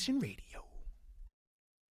Steelers Nation Radio.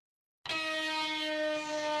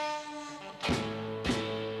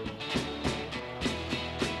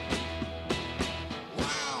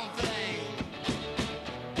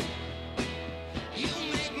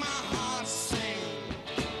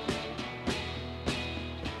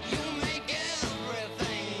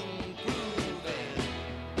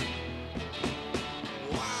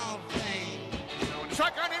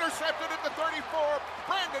 Shotgun intercepted at the 34.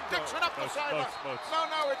 Moats.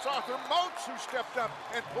 No, it's Arthur Moats who stepped up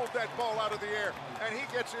and pulled that ball out of the air. And he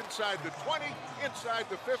gets inside the 20, inside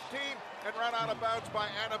the 15, and run out of bounds by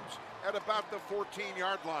Adams at about the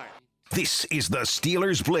 14-yard line. This is the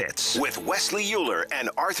Steelers Blitz with Wesley Euler and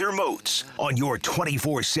Arthur Moats on your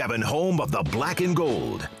 24/7 home of the black and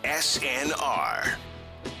gold, SNR.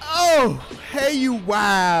 Oh, hey, you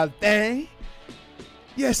wild thing.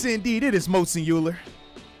 Yes, indeed, it is Moats and Euler.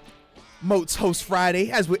 Moats host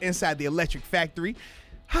Friday as we're inside the Electric Factory.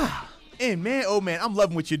 And man, oh man, I'm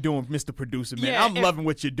loving what you're doing, Mr. Producer, man. Yeah, I'm loving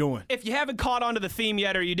what you're doing. If you haven't caught on to the theme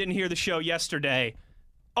yet or you didn't hear the show yesterday,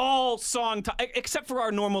 all song, except for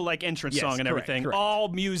our normal entrance song and everything, correct. all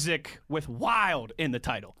music with Wild in the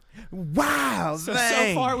title. Wow, So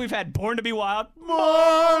dang. far we've had Born to be Wild,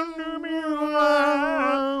 Born to be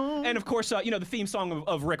wild. and of course, the theme song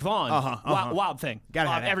of Rick Vaughn, Wild Thing. Gotta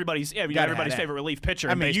have that. Everybody's Gotta have that. favorite relief pitcher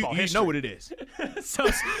I in mean, baseball you history. know what it is. So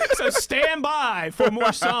stand by for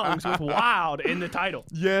more songs with Wild in the title.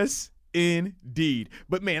 Yes, indeed.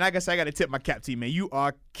 But man, I guess I got to tip my cap to you, man. You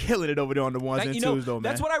are killing it over there on the ones and twos, though, man.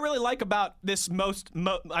 That's what I really like about this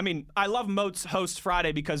I love Moats Host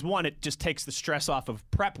Friday because, one, it just takes the stress off of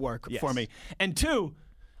prep work for me. And two,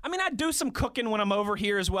 I do some cooking when I'm over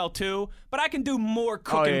here as well, too, but I can do more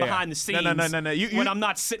cooking behind the scenes No. when I'm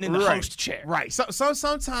not sitting in the host chair. Right. So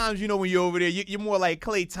sometimes, when you're over there, you're more like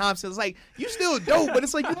Klay Thompson. It's like, you still dope, but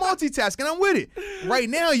it's like you multitasking. I'm with it. Right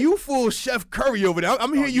now, you full Chef Curry over there.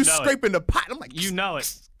 I'm hearing you scraping the pot. I'm like, you know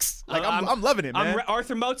it. Like I'm loving it, man.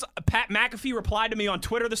 Arthur Moats, Pat McAfee replied to me on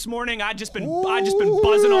Twitter this morning. I just been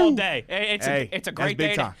buzzing all day. It's a great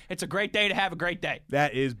day. It's a great day to have a great day.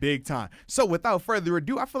 That is big time. So without further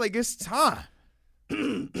ado, I feel like it's time.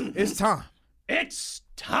 It's time. It's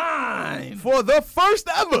time For the first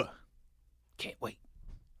ever Can't wait.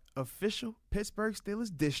 official Pittsburgh Steelers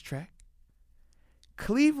diss track.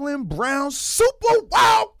 Cleveland Browns Super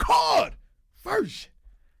Wild Card version.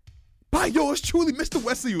 By yours truly, Mr.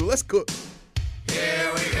 Wesley. Let's go.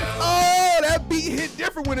 Here we go. Oh, that beat hit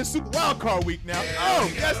different when it's Super Wild Card week now.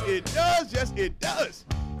 Oh, yes, it does. Yes, it does.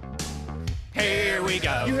 Here we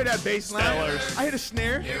go. You hear that bass line? Steelers. I hear the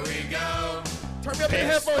snare. Here we go. Turn me up in the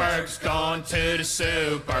headphones. Pittsburgh's gone to the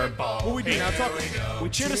Super Bowl. What we do now? Talk. We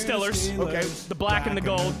cheer the Steelers. Okay. The black and the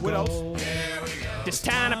gold. What else? This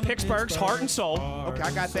town of Pittsburgh's heart and soul. Okay,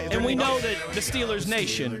 I got that. And we know that the Steelers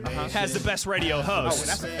Nation has the best radio hosts. Oh,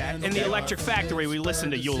 that's a fact. In the Electric Factory, we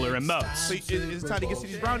listen to Euler and Moats. So is it time to get to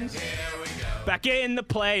these brownies? Back in the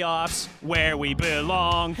playoffs, where we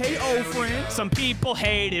belong. Hey, old friend. Some people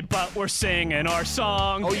hate it, but we're singing our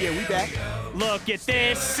song. Oh, yeah, we back. Look at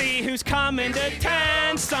this, see who's coming to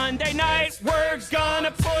town. Sunday night, we're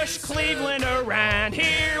gonna push Cleveland around.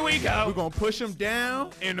 Here we go. We're going to push them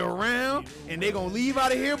down and around, and they're going to leave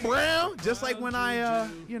out of here brown, just like when I,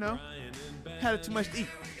 had too much to eat.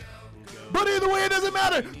 But either way, it doesn't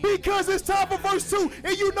matter because it's time for verse 2,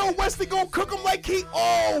 and you know Wesley gonna cook them like he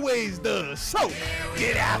always does. So,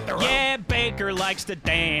 get out the road. Yeah, Baker likes to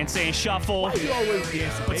dance and shuffle. Why you always dancing,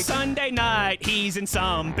 But Baker? Sunday night, he's in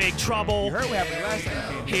some big trouble. You heard what happened last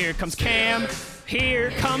time you came Here comes Cam.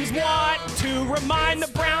 Here comes Watt to remind the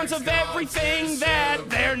Browns of everything that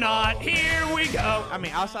they're not. Here we go. I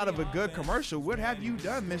mean, outside of a good commercial, what have you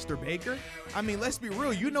done, Mr. Baker? I mean, let's be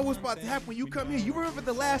real. You know what's about to happen when you come here. You remember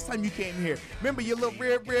the last time you came here. Remember your little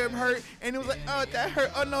rib hurt, and it was like, oh, that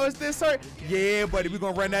hurt. Oh, no, it's this hurt. Yeah, buddy, we're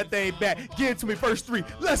going to run that thing back. Give it to me first 3.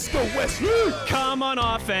 Let's go, West. Come on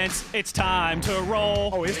offense, it's time to roll.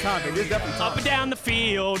 Oh, it's time, baby. It's definitely time. Up and down the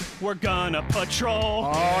field, we're gonna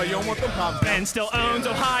patrol. Oh, you don't want them problems. Ben still owns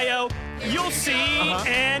Ohio, you'll see.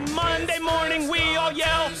 And Monday morning we all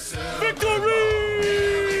yell, victory!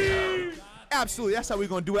 Absolutely, that's how we're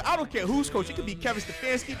going to do it. I don't care who's coach. It could be Kevin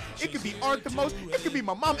Stefanski. It could be Arthur Moats. It could be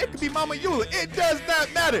my mom. It could be Mama Euler. It does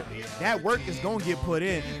not matter. That work is going to get put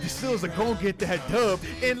in. The Steelers are going to get that dub.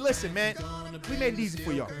 And listen, man, we made it easy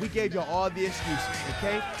for y'all. We gave y'all all the excuses,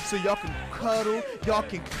 okay? So y'all can cuddle. Y'all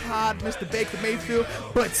can cod Mr. Baker Mayfield.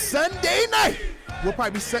 But Sunday night, it'll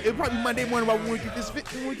probably be Monday morning when we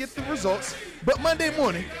get the results. But Monday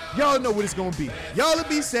morning, y'all know what it's gonna be. Y'all will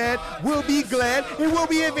be sad, we'll be glad, and we'll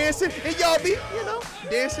be advancing, and y'all be,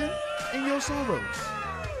 dancing in your sorrows.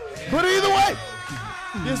 But either way,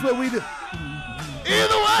 this is what we do.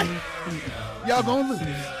 Either way, y'all gonna lose.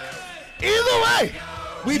 Either way,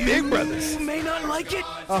 we big brothers. You may not like it,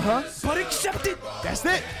 but accept it. That's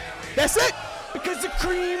it. That's it. Because the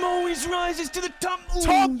cream always rises to the top.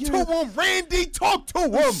 Talk to him, Randy. Talk to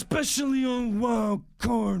him. Especially on Wild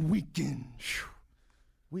Card Weekend.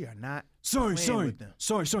 We are not Sorry. with them.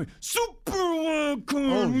 Super Wild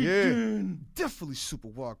Card Weekend. Definitely Super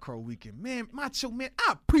Wild Card Weekend. Man, Macho Man,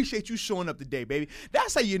 I appreciate you showing up today, baby.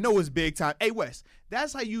 That's how you know it's big time. Hey, Wes,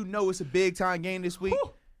 that's how you know it's a big time game this week.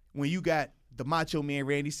 Woo. When you got the Macho Man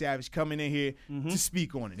Randy Savage coming in here to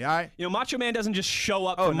speak on it, all right? You know, Macho Man doesn't just show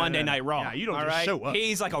up for Monday Night Raw. Nah, you don't all just right? show up.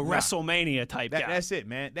 He's like a WrestleMania type guy. That's it,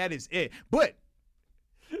 man. That is it. But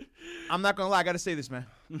I'm not going to lie. I got to say this, man.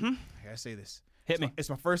 I got to say this. Hit me. It's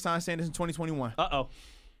my first time saying this in 2021. Uh-oh.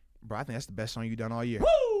 Bro, I think that's the best song you've done all year.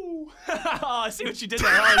 Woo! I see what you did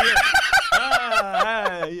there all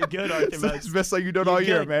year. You're good, Arthur. It's the best song you've done all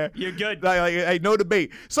year, man. You're good. Hey, no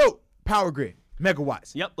debate. So, Power Grid,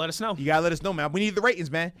 megawatts. Yep, let us know. You got to let us know, man. We need the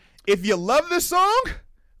ratings, man. If you love the song,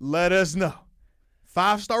 let us know.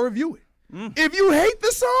 5-star review it. If you hate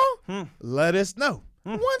the song, let us know.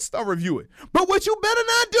 1-star review it. But what you better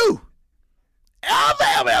not do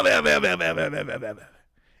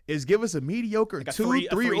is give us a mediocre Like a 2, three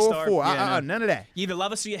 3, or star. 4. Yeah, no. None of that. You either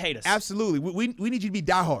love us or you hate us. Absolutely. We need you to be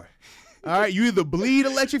diehard. All right? You either bleed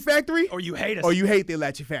Electric Factory Or you hate us. or you hate the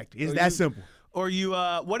Electric Factory. It's that simple. Or you,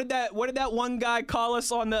 what did that one guy call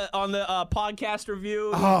us on the podcast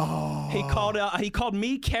review? Oh. He called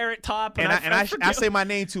me Carrot Top, And I say my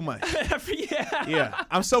name too much. yeah. Yeah.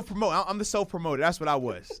 I'm self-promote. I'm the self-promoter. That's what I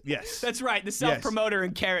was. Yes. That's right. The self-promoter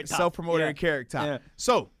and Carrot Top. Self-promoter Yeah. and Carrot Top. Yeah.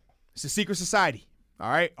 So, it's a secret society. All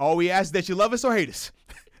right? All we ask is that you love us or hate us.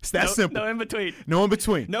 It's that simple. No in between. No in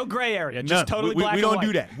between. No gray area. None. Just totally we black and don't white.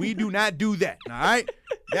 do that. We do not do that. All right?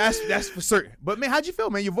 That's for certain. But, man, how'd you feel,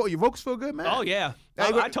 man? Your vocals feel good, man? Oh, yeah.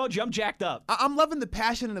 Hey, I told you I'm jacked up. I'm loving the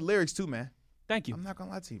passion in the lyrics, too, man. Thank you. I'm not going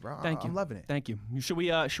to lie to you, bro. Thank you. I'm loving it. Thank you. Should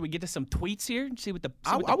we get to some tweets here? See what the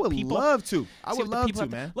I would people, love to. I see would what the love people to,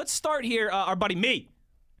 have man. Let's start here. Our buddy me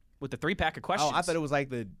with the 3-pack of questions. Oh, I thought it was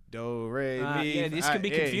like the do, re, mi. Yeah, this can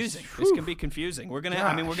be confusing. This can be confusing. We're gonna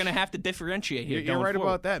have to differentiate here. You're right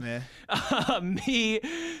forward. about that, man. Me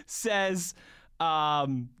says,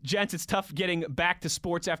 gents, it's tough getting back to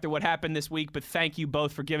sports after what happened this week, but thank you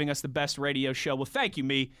both for giving us the best radio show. Well, thank you,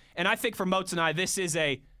 me. And I think for Moats and I, this is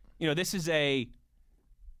a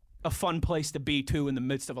fun place to be too in the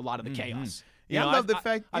midst of a lot of the chaos. Yeah, I love the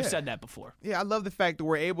fact. I've yeah. said that before. Yeah, I love the fact that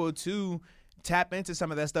we're able to tap into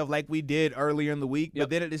some of that stuff like we did earlier in the week,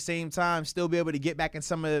 but then at the same time still be able to get back in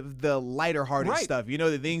some of the lighter-hearted stuff. You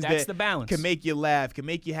know, the things That's that the balance. can make you laugh, can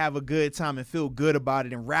make you have a good time and feel good about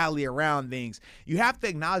it and rally around things. You have to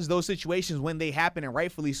acknowledge those situations when they happen, and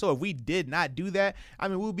rightfully so. If we did not do that, I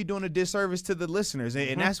mean, we'll be doing a disservice to the listeners,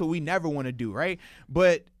 and that's what we never want to do, right?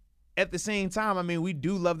 But at the same time, I mean, we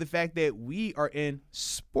do love the fact that we are in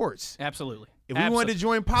sports. Absolutely. If we wanted to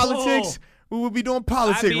join politics, we would be doing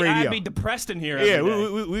politics radio. I'd be depressed in here. Yeah,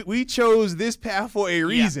 every day. we chose this path for a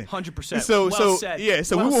reason. 100%. So Well said. Yeah,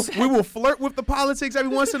 so Well we will flirt with the politics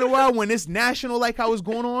every once in a while when it's national, like how it's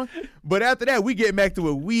going on. But after that, we get back to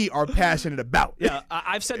what we are passionate about. Yeah,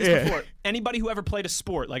 I've said this before. Anybody who ever played a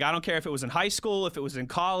sport, like I don't care if it was in high school, if it was in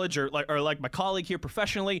college, or like my colleague here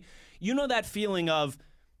professionally, you know that feeling of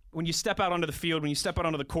when you step out onto the field, when you step out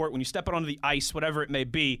onto the court, when you step out onto the ice, whatever it may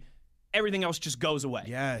be, everything else just goes away.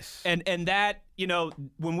 Yes. And that, you know,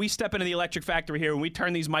 when we step into the Electric Factory here, when we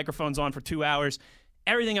turn these microphones on for 2 hours,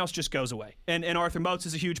 everything else just goes away. And Arthur Moats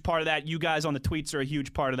is a huge part of that. You guys on the tweets are a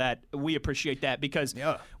huge part of that. We appreciate that because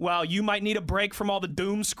while you might need a break from all the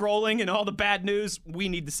doom scrolling and all the bad news, we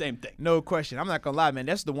need the same thing. No question. I'm not going to lie, man.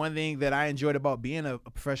 That's the one thing that I enjoyed about being a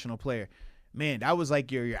professional player. Man, that was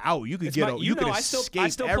like you're out. You could escape I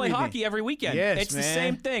still play everything. hockey every weekend. Yes, it's man. the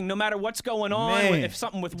same thing. No matter what's going on, Man, if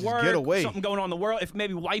something with just work, get away. something going on in the world, if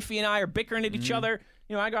maybe wifey and I are bickering at each other,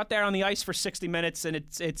 you know, I go out there on the ice for 60 minutes, and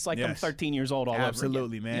it's like I'm 13 years old all over again.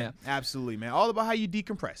 Absolutely, man. Yeah. Absolutely, man. All about how you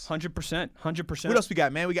decompress. 100%. What else we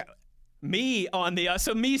got, man? We got me on the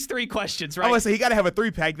so me's 3 questions, right? I was say he got to have a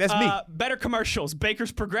 3-pack. That's me. Better commercials: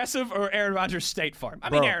 Baker's Progressive or Aaron Rodgers State Farm? I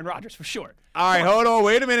mean, Aaron Rodgers for sure. All right, hold on.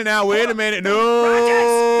 Wait a minute now. Wait a minute. No.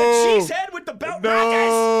 Rodgers, the cheesehead with the belt.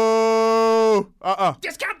 No.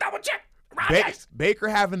 Discount double check. Rodgers. Baker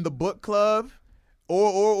having the book club,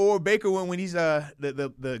 or Baker when he's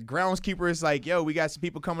the groundskeeper is like, yo, we got some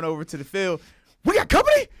people coming over to the field. We got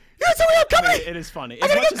company. You tell me we have company. I mean, it is funny.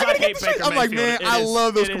 As much as I hate Baker Mayfield, I'm like, man, I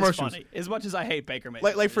love those commercials. Funny. As much as I hate Baker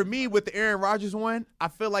Mayfield. Like for me with the Aaron Rodgers one, I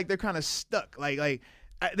feel like they're kind of stuck.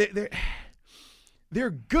 They're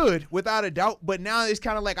good without a doubt, but now it's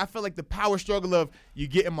kind of like I feel like the power struggle of you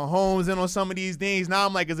getting Mahomes in on some of these things. Now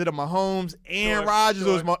I'm like, is it a Mahomes, Aaron Rodgers,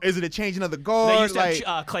 or is it a changing of the guard? They used to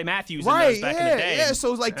have Clay Matthews in those back in the day. Yeah, so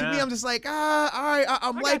it's like to me, I'm just like, all right,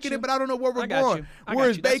 I'm liking it, but I don't know where we're going. I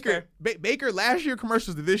Whereas got you. Baker last year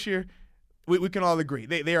commercials to this year, We can all agree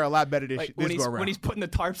they are a lot better this when go around. he's putting the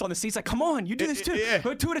tarps on the seats, like, come on, you do this too. Yeah.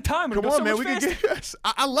 Go 2 at a time. Come on, man. We can get.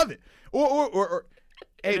 I love it. Or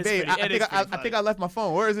hey, babe, I think I left my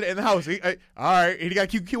phone. Where is it in the house? All right, he got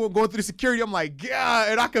to keep on going through the security. I'm like,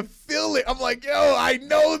 yeah, and I can feel it. I'm like, yo, I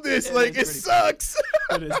know this. It sucks.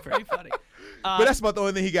 It is pretty funny. But that's about the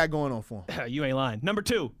only thing he got going on for him. You ain't lying. Number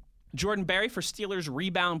 2, Jordan Berry for Steelers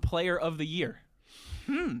Rebound Player of the Year.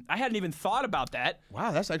 I hadn't even thought about that.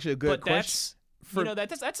 Wow, that's actually a good question.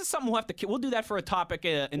 That's something we'll do that for a topic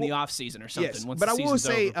in the off season or something. Yes, once but the I will season's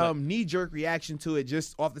say, over, knee-jerk reaction to it,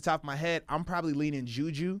 just off the top of my head, I'm probably leaning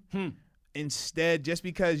Juju instead, just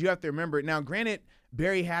because you have to remember. Now, granted,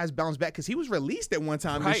 Barry has bounced back because he was released at one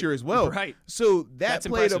time this year as well. Right. So that's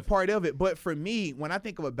played impressive. a part of it. But for me, when I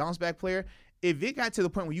think of a bounce-back player, if it got to the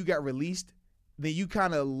point where you got released, then you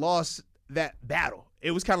kind of lost that battle.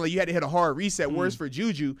 It was kind of like you had to hit a hard reset. Whereas for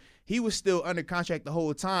Juju, he was still under contract the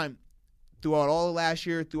whole time throughout all of last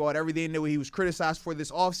year, throughout everything that he was criticized for this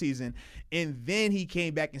offseason. And then he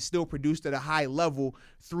came back and still produced at a high level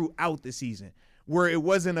throughout the season. Where it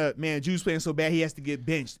wasn't Juju's playing so bad he has to get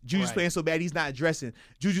benched. Juju's playing so bad he's not addressing.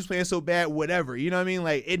 Juju's playing so bad, whatever. You know what I mean?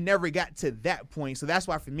 Like, it never got to that point. So that's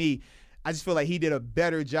why, for me, I just feel like he did a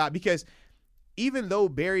better job. Because even though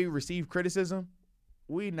Barry received criticism,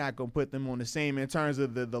 we're not going to put them on the same in terms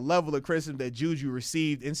of the level of criticism that Juju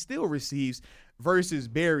received and still receives versus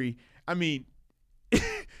Barry. I mean,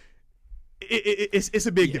 it's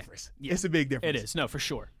a big difference. Yeah. It's a big difference. It is. No, for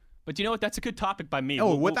sure. But you know what? That's a good topic by me.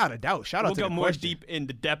 Oh, without a doubt. Shout out to the question. We'll go more deep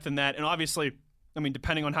into depth in that. And obviously, I mean,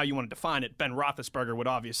 depending on how you want to define it, Ben Roethlisberger would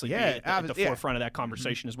obviously be at the forefront of that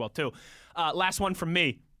conversation as well, too. Last one from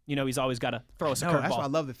me. You know, he's always got to throw us a curveball. That's why I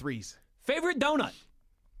love the threes. Favorite donut?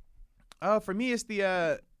 For me, it's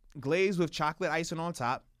the glaze with chocolate icing on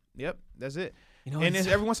top. Yep, that's it. You know, and then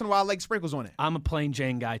every once in a while, I like sprinkles on it. I'm a plain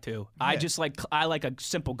Jane guy too. Yeah. I like a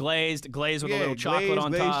simple glaze with a little chocolate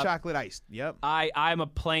on top. Glazed chocolate iced. Yep. I'm a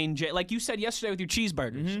plain Jane, like you said yesterday with your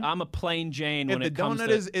cheeseburgers. I'm a plain Jane when it comes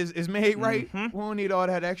to. If the donut is made right, we don't need all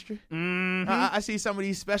that extra. I see some of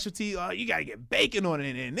these specialties. Oh, you gotta get bacon on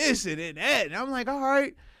it and this and that. And I'm like, all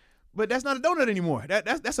right. But that's not a donut anymore.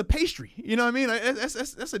 That's a pastry. You know what I mean? Like,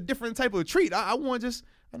 that's a different type of treat. I want just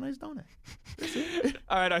a nice donut. That's it.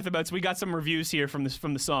 All right, Arthur Moats, we got some reviews here from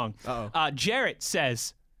the song. Jarrett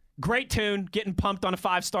says, great tune, getting pumped on a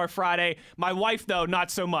 5-star Friday. My wife, though, not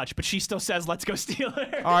so much, but she still says, let's go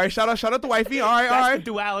Steelers. All right, shout out to wifey. All right, That's the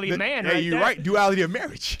duality of man, right you're there. right, duality of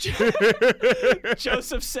marriage.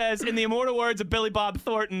 Joseph says, in the immortal words of Billy Bob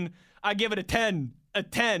Thornton, I give it a 10.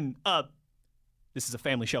 This is a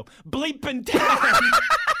family show. Bleepin' 10.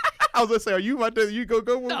 I was going to say, are you about to go?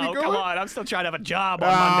 No, come on. I'm still trying to have a job on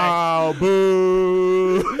Monday. Oh,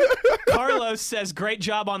 boo. Carlos says, great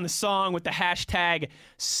job on the song with the hashtag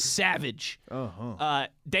savage.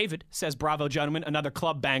 David says, bravo, gentlemen. Another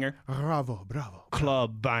club banger. Bravo.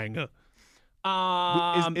 Club banger.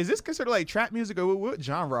 Is this considered like trap music, or what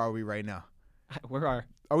genre are we right now?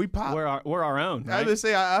 Are we pop? We're our own, right? I was going to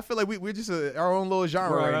say, I feel like we're just our own little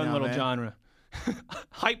genre We're right now, our own little man. genre.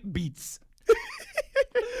 Hype beats.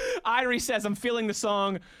 Irie says, I'm feeling the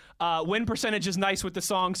song. Win percentage is nice with the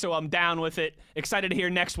song, so I'm down with it. Excited to hear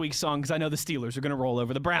next week's song because I know the Steelers are going to roll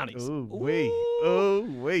over the Brownies. Oh,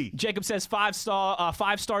 wait. Jacob says 5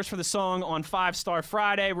 stars for the song on 5-Star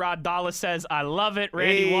Friday. Rod Dallas says, I love it.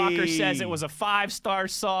 Randy Walker says it was a 5-star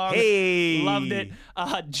song. Loved it.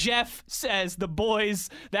 Jeff says, boys,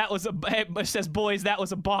 that was a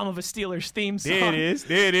bomb of a Steelers theme song. There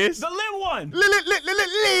it is. The lit one.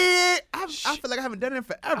 I feel like I haven't done it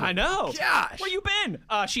forever. I know. Gosh. Where you been?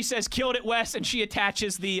 She says, killed it, Wes, and she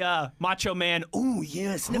attaches the Macho Man. Ooh,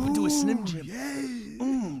 yeah, snip into a Slim Jim. Yeah.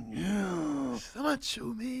 Macho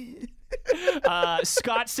Man.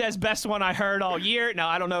 Scott says, best one I heard all year. Now,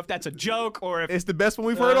 I don't know if that's a joke or if... It's the best one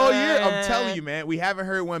we've heard all year. I'm telling you, man. We haven't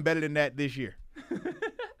heard one better than that this year.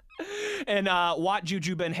 And what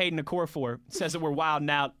Juju been hating the core for says that we're wilding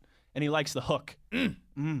out, and he likes the hook. I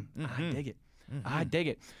dig it. I dig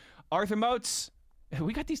it. Arthur Moats,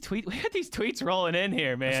 we got these tweets rolling in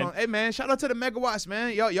here, man. Hey, man, shout out to the megawatts,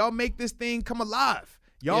 man. Y'all make this thing come alive.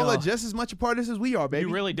 Y'all are just as much a part of this as we are, baby.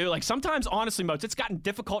 You really do. Like, sometimes, honestly, Moats, it's gotten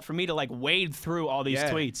difficult for me to, like, wade through all these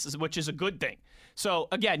tweets, which is a good thing. So,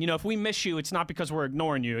 again, if we miss you, it's not because we're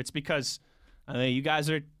ignoring you. It's because you guys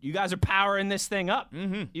are powering this thing up.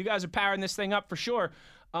 You guys are powering this thing up for sure.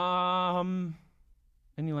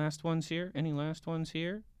 Any last ones here?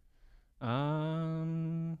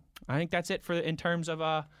 I think that's it in terms of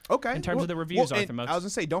of the reviews, Arthur Moats. I was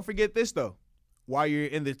gonna say, don't forget this though. while you're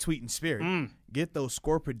in the tweeting spirit, get those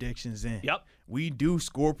score predictions in. Yep. We do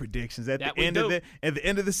score predictions at That the we end do.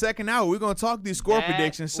 of the second hour. We're gonna talk these score That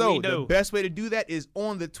predictions. we So do. the best way to do that is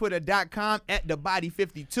on the Twitter.com at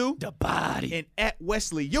TheBody52 The body. and at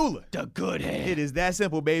Wesley Euler. The good head. It is that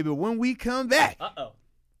simple, baby. When we come back,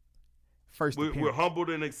 first We're appearance. humbled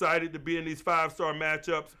and excited to be in these five-star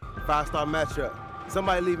matchups. 5-star matchup.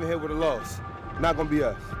 Somebody leaving here with a loss. Not gonna be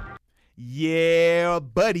us. Yeah,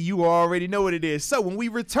 buddy, you already know what it is. So when we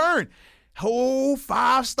return, whole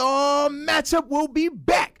 5-star matchup will be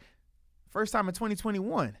back. First time in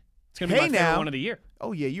 2021. It's going to be my favorite now. one of the year.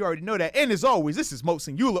 Oh, yeah, you already know that. And as always, this is Moats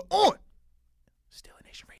and Euler on Steeler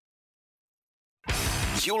Nation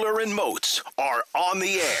Radio. Euler and Moats are on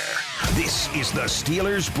the air. This is the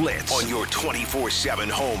Steelers Blitz on your 24/7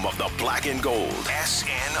 home of the black and gold.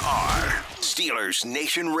 SNR. Steelers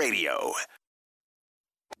Nation Radio.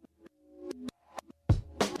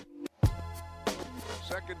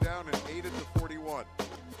 Second down and 8 at the 41.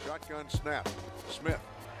 Shotgun snap. Smith.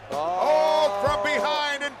 Oh, from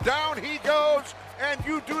behind and down he goes. And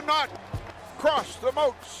you do not cross the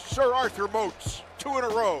Moats, Sir Arthur Moats. 2 in a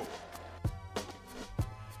row.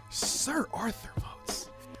 Sir Arthur Moats.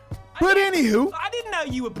 But anywho, I didn't know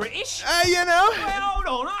you were British. you know. Well,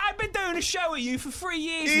 hold on. I've been doing a show with you for 3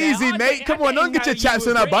 years now. Easy, mate. Come on, don't get your chaps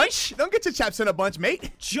in a bunch. bunch. Don't get your chaps in a bunch,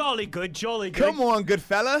 mate. Jolly good, jolly good. Come on, good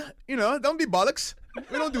fella. You know, don't be bollocks.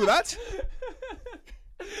 We don't do that.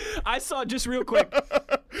 I saw, just real quick,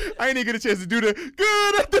 I ain't even get a chance to do the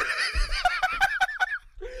good.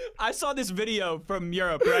 I saw this video from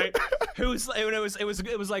Europe, right? It was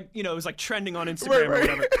like, you know, it was like trending on Instagram Right, or right.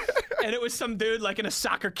 whatever. And it was some dude like in a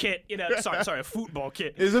soccer kit, you know, sorry, a football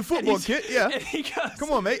kit. It's a football And kit, yeah. And he goes,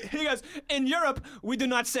 Come on, mate. He goes, in Europe, we do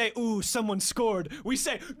not say, ooh, someone scored. We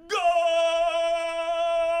say, go!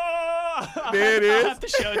 There it is. I'll have to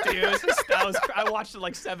show it to you. I watched it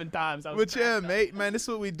like 7 times. I was But yeah, mate, man, this is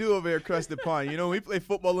what we do over here across the pond. You know, we play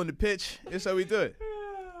football on the pitch. That's how we do it.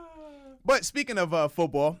 But speaking of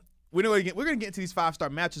football, we're gonna get into these 5-star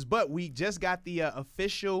matches. But we just got the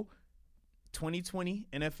official 2020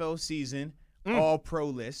 NFL season All-Pro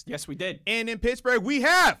list. Yes, we did. And in Pittsburgh, we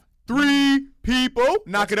have 3 people.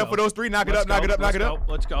 Knock it up for those 3. Knock it up. Knock it up. Knock it up.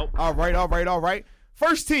 Let's go. All right.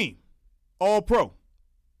 First team, All-Pro.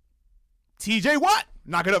 TJ Watt.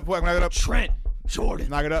 Knock it up. Knock it up. Trent Jordan.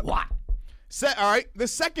 Knock it up. Watt. All right. The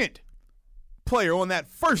second player on that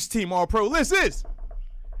first team All-Pro list is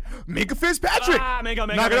Minkah Fitzpatrick. Knock it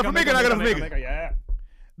up for Minkah. Yeah.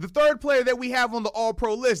 The third player that we have on the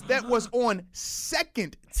All-Pro list that was on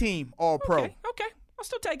second team All-Pro. Okay. I'll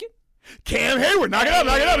still take it. Cam Hayward. Knock it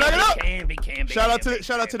up. Can be. Shout out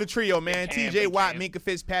to the trio, man. Cam, TJ Watt, Cam. Minkah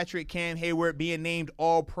Fitzpatrick, Cam Hayward being named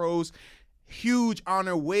All-Pros. Huge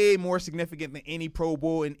honor, way more significant than any Pro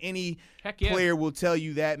Bowl, and any Heck yeah. player will tell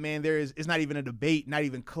you that, man. It's not even a debate, not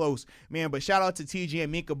even close, man. But shout out to TJ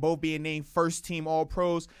and Minkah both being named first team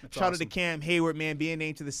All-Pros. Shout out to Cam Hayward, man, being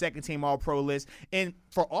named to the second team All-Pro list. And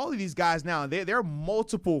for all of these guys now, they're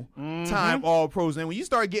multiple time All-Pros. And when you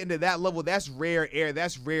start getting to that level, that's rare air.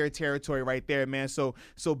 That's rare territory right there, man. So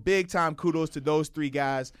big time kudos to those 3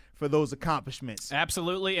 guys for those accomplishments.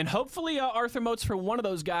 Absolutely, and hopefully, Arthur Moats, for one of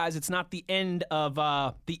those guys, it's not the end of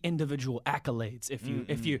the individual accolades. If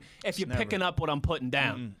you're picking up what I'm putting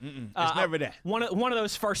down, It's never that. One of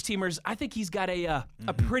those first teamers, I think he's got a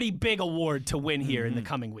pretty big award to win here in the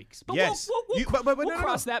coming weeks. But Yes. we'll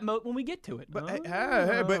cross that moat when we get to it. But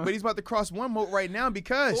he's about to cross one moat right now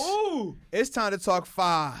because it's time to talk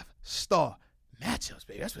 5-star matchups,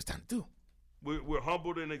 baby. That's what it's time to do. We're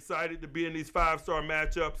humbled and excited to be in these 5-star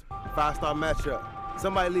matchups. 5-star matchup.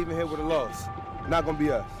 Somebody leaving here with a loss. Not gonna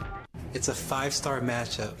be us. It's a 5-star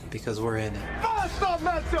matchup because we're in it. 5-star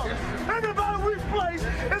matchup. Anybody we play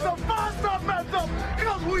is a 5-star matchup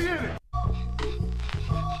because we in it.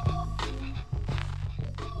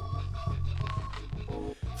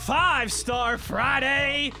 Five-Star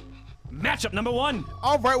Friday matchup number 1.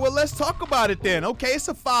 All right, well, let's talk about it then. Okay, it's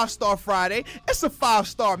a 5-star Friday. It's a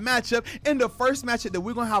 5-star matchup. And the first matchup that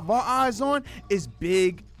we're going to have our eyes on is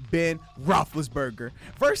Big Ben Roethlisberger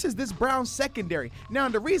versus this Browns secondary. Now,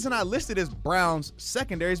 the reason I listed as Browns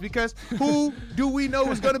secondary is because who do we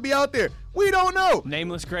know is going to be out there? We don't know.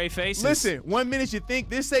 Nameless gray faces. Listen, 1 minute you think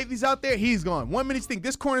this safety's out there, he's gone. 1 minute you think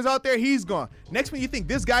this corner's out there, he's gone. Next minute you think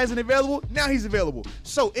this guy isn't available, now he's available.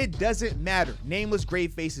 So it doesn't matter. Nameless gray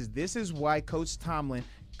faces. This is why Coach Tomlin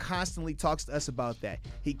constantly talks to us about that.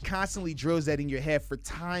 He constantly drills that in your head for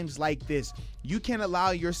times like this. You can't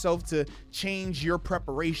allow yourself to change your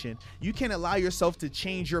preparation. You can't allow yourself to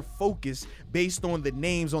change your focus based on the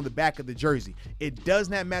names on the back of the jersey. It does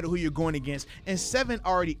not matter who you're going against. And Seven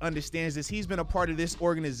already understands this. He's been a part of this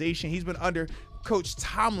organization. He's been under Coach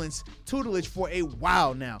Tomlin's tutelage for a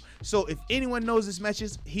while now. So if anyone knows this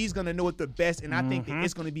matches, he's going to know it the best. And I think that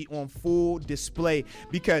it's going to be on full display,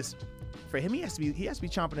 because for him, he has to be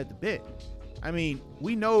chomping at the bit. I mean,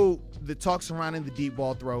 we know the talk surrounding the deep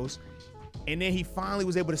ball throws, and then he finally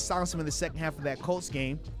was able to silence him in the second half of that Colts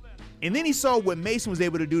game. And then he saw what Mason was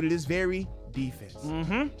able to do to this very defense,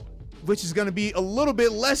 which is going to be a little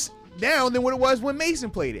bit less down than what it was when Mason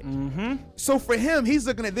played it. So for him, he's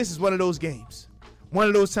looking at this as one of those games. One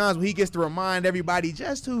of those times where he gets to remind everybody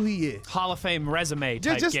just who he is. Hall of Fame resume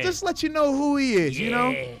type game. Just let you know who he is, you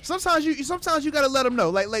know? Sometimes you got to let him know.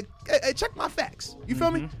 Like hey, check my facts. You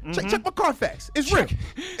feel me? Check my Carfax. It's real.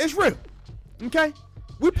 It's real. Okay?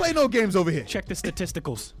 We play no games over here. Check the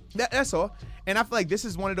statisticals. That's all. And I feel like this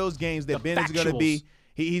is one of those games that Ben is going to be,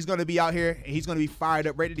 he's going to be out here, and he's going to be fired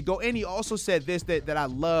up, ready to go. And he also said this that I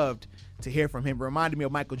loved to hear from him. It reminded me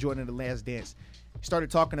of Michael Jordan in The Last Dance. He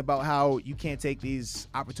started talking about how you can't take these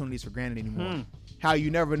opportunities for granted anymore. How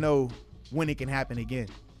you never know when it can happen again.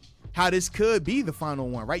 How this could be the final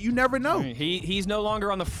one, right? You never know. He's no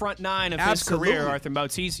longer on the front nine of his career, Arthur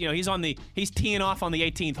Moats. He's teeing off on the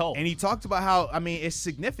 18th hole. And he talked about how, it's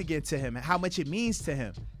significant to him and how much it means to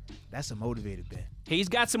him. That's a motivated Ben. He's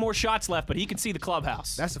got some more shots left, but he can see the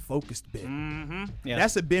clubhouse. That's a focused Ben. Yeah.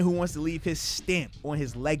 That's a Ben who wants to leave his stamp on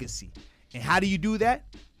his legacy. And how do you do that?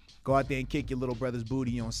 Go out there and kick your little brother's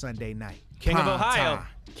booty on Sunday night. King of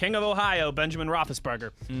Ohio, Benjamin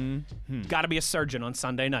Roethlisberger. Got to be a surgeon on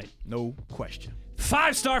Sunday night. No question.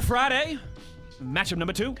 5-Star Friday, matchup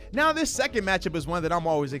number 2. Now, this second matchup is one that I'm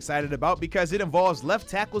always excited about because it involves left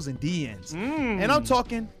tackles and DNs. And I'm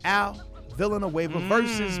talking Al Villanueva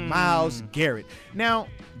versus Myles Garrett. Now,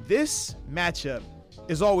 this matchup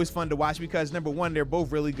is always fun to watch because, number one, they're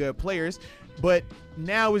both really good players. But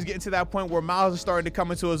now it's getting to that point where Myles is starting to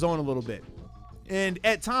come into his own a little bit. And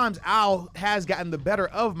at times, Al has gotten the better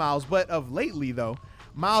of Myles. But of lately, though,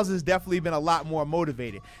 Myles has definitely been a lot more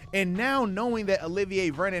motivated. And now knowing that Olivier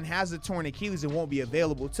Vernon has a torn Achilles and won't be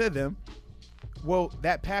available to them, well,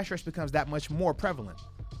 that pass rush becomes that much more prevalent.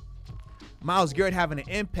 Myles Garrett having an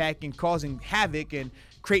impact and causing havoc and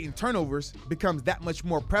creating turnovers becomes that much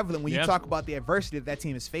more prevalent when you talk about the adversity that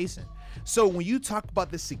team is facing. So when you talk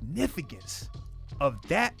about the significance of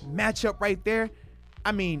that matchup right there,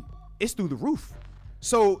 it's through the roof.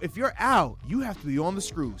 So if you're Al, you have to be on the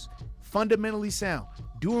screws, fundamentally sound,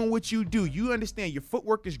 doing what you do. You understand your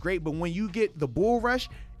footwork is great, but when you get the bull rush,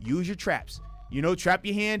 use your traps. Trap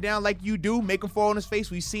your hand down like you do, make him fall on his face.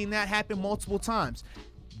 We've seen that happen multiple times.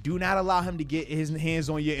 Do not allow him to get his hands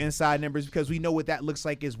on your inside numbers because we know what that looks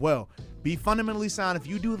like as well. Be fundamentally sound. If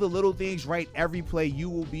you do the little things right every play, you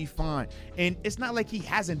will be fine. And it's not like he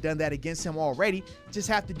hasn't done that against him already. Just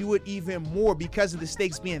have to do it even more because of the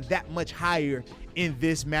stakes being that much higher in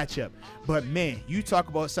this matchup. But, man, you talk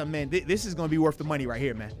about something, man, this is going to be worth the money right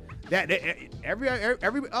here, man.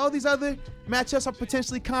 All these other matchups are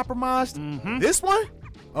potentially compromised. This one?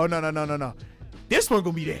 Oh, no. This one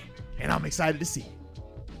going to be there, and I'm excited to see it.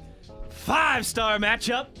 5-star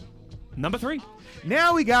matchup number 3.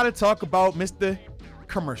 Now we got to talk about Mr.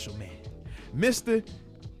 Commercial Man. Mr.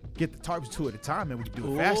 Get the tarps 2 at a time, man. We can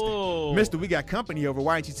do it faster. Mr. We got company over.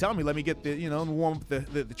 Why didn't you tell me? Let me get warm up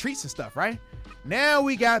the treats and stuff, right? Now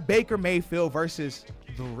we got Baker Mayfield versus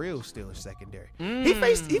the real Steelers secondary. He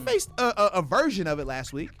faced a version of it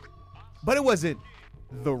last week, but it wasn't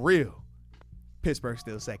the real Pittsburgh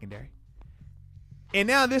Steelers secondary. And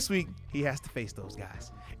now this week, he has to face those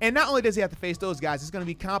guys. And not only does he have to face those guys, it's going to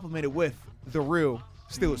be complemented with the real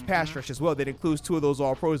Steelers pass rush as well. That includes 2 of those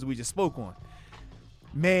All-Pros that we just spoke on.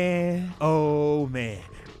 Man, oh man,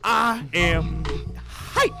 I am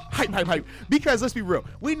hype. Because let's be real,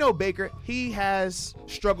 we know Baker, he has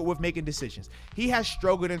struggled with making decisions. He has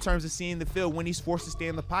struggled in terms of seeing the field when he's forced to stay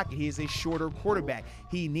in the pocket. He is a shorter quarterback.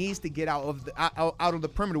 He needs to get out of the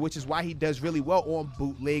perimeter, which is why he does really well on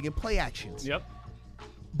bootleg and play actions. Yep.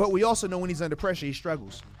 But we also know when he's under pressure, he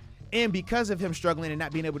struggles. And because of him struggling and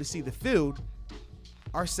not being able to see the field,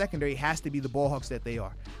 our secondary has to be the ball hawks that they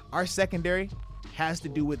are. Our secondary has to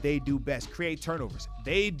do what they do best, create turnovers.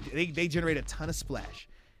 They generate a ton of splash.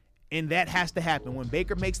 And that has to happen. When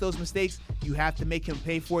Baker makes those mistakes, you have to make him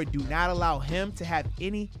pay for it. Do not allow him to have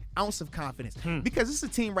any ounce of confidence. Because this is a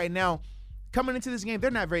team right now, Coming into this game,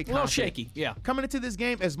 they're not very A little confident. shaky, yeah. Coming into this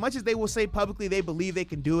game, as much as they will say publicly they believe they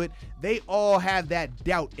can do it, they all have that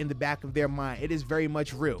doubt in the back of their mind. It is very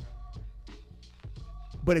much real.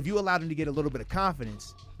 But if you allow them to get a little bit of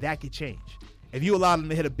confidence, that could change. If you allow them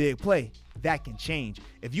to hit a big play, that can change.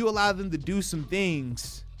 If you allow them to do some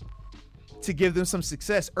things to give them some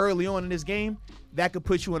success early on in this game, that could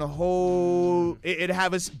put you in a whole, it'd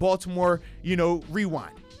have us Baltimore,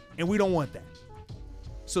 rewind. And we don't want that.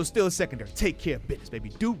 So still secondary. Take care of business, baby.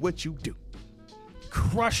 Do what you do.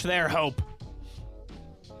 Crush their hope.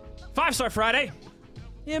 5-Star Friday.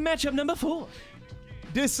 Yeah, matchup number 4.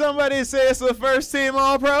 Did somebody say it's a first team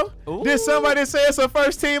All-Pro? Ooh. Did somebody say it's a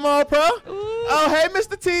first team All-Pro? Oh, hey,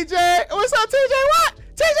 Mr. TJ. What's up, TJ Watt?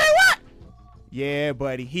 TJ Watt? Yeah,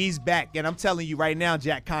 buddy. He's back. And I'm telling you right now,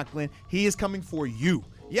 Jack Conklin, he is coming for you.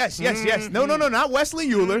 Yes. No, not Wesley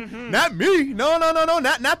Euler. Not me. No,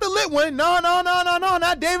 not the lit one. No,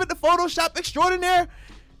 not David the Photoshop extraordinaire.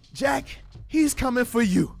 Jack, he's coming for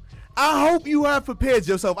you. I hope you have prepared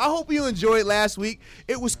yourself. I hope you enjoyed last week.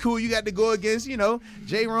 It was cool. You got to go against,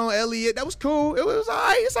 J-Ron Elliott. That was cool. It was all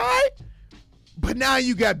right. It's all right. But now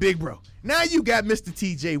you got Big Bro. Now you got Mr.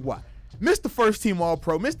 TJ Watt. Mr. First Team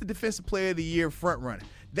All-Pro. Mr. Defensive Player of the Year frontrunner.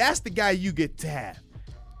 That's the guy you get to have.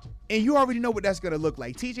 And you already know what that's going to look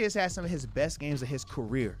like. TJ has had some of his best games of his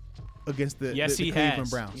career against the Cleveland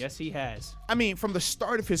Browns. Yes, he has. I mean, from the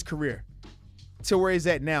start of his career to where he's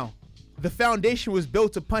at now, the foundation was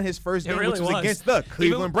built upon his first game, which was against the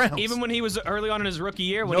Cleveland Browns. Even when he was early on in his rookie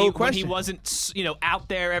year, when he wasn't, out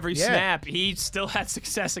there every snap, he still had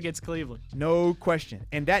success against Cleveland. No question.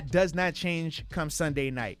 And that does not change come Sunday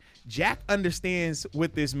night. Jack understands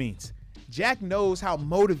what this means. Jack knows how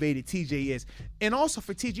motivated TJ is. And also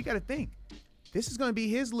for TJ, you got to think, this is going to be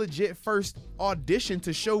his legit first audition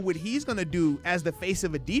to show what he's going to do as the face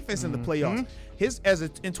of a defense in the playoffs.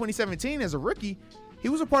 In 2017, as a rookie, he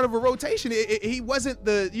was a part of a rotation. He wasn't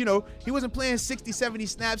he wasn't playing 60, 70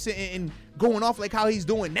 snaps and going off like how he's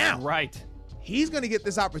doing now. Right. He's going to get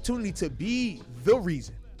this opportunity to be the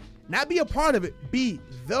reason. Not be a part of it, be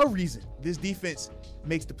the reason this defense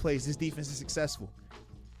makes the plays. This defense is successful.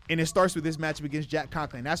 And it starts with this matchup against Jack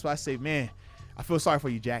Conklin. That's why I say, man, I feel sorry for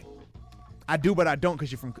you, Jack. I do, but I don't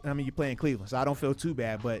because you play in Cleveland, so I don't feel too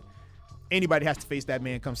bad. But anybody has to face that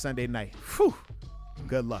man come Sunday night. Whew.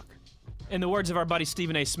 Good luck. In the words of our buddy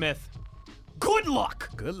Stephen A. Smith, good luck.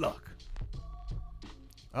 Good luck.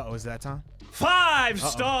 Uh-oh, is that time?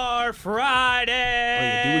 5-Star Friday. Oh,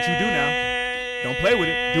 yeah, do what you do now. Don't play with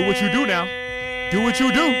it. Do what you do now. Do what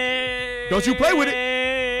you do. Don't you play with it.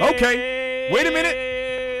 Okay. Wait a minute.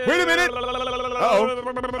 Uh-oh.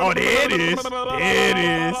 Oh, there it is. There it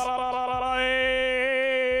is.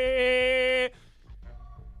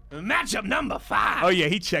 Matchup number 5. Oh, yeah,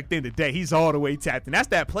 he checked in today. He's all the way tapped in. That's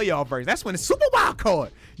that playoff version. That's when the Super Wild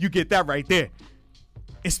Card. You get that right there.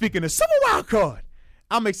 And speaking of Super Wild Card,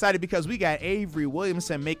 I'm excited because we got Avery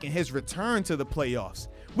Williamson making his return to the playoffs.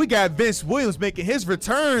 We got Vince Williams making his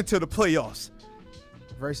return to the playoffs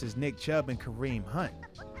versus Nick Chubb and Kareem Hunt.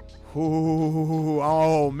 Ooh,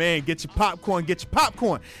 oh, man, get your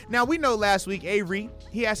popcorn. Now, we know last week Avery,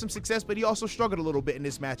 he had some success, but he also struggled a little bit in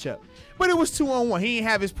this matchup. But it was 2-on-1. He didn't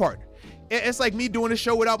have his partner. It's like me doing a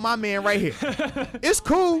show without my man right here. It's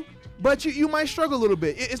cool, but you might struggle a little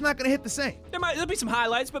bit. It's not going to hit the same. There'll be some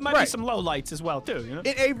highlights, but might be some lowlights as well, too. And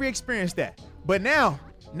Avery experienced that. But now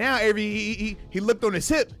Avery, he looked on his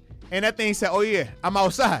hip, and that thing said, oh, yeah, I'm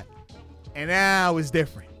outside. And now it's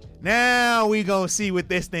different. Now we gonna see what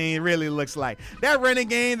this thing really looks like. That running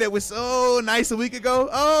game that was so nice a week ago.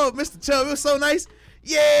 Oh, Mr. Chubb, it was so nice.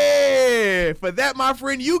 Yeah, for that, my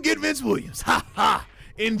friend, you get Vince Williams. Ha ha.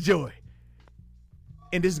 Enjoy.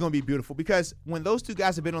 And this is gonna be beautiful because when those two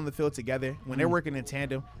guys have been on the field together, when they're working in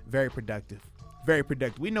tandem, very productive. Very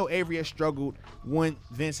productive. We know Avery has struggled when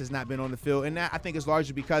Vince has not been on the field, and that I think is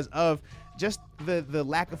largely because of just the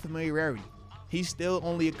lack of familiarity. He's still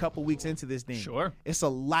only a couple weeks into this thing. Sure. It's a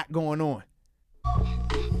lot going on.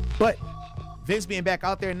 But Vince being back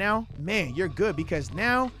out there now, man, you're good because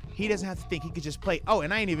now he doesn't have to think. He could just play. Oh,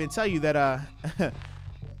 and I ain't even tell you that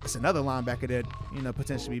it's another linebacker that,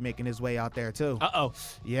 potentially be making his way out there too. Uh-oh.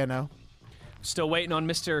 Yeah, no. Still waiting on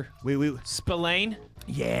Mr. Spillane.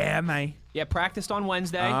 Yeah, man. Yeah, practiced on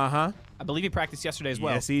Wednesday. Uh-huh. I believe he practiced yesterday as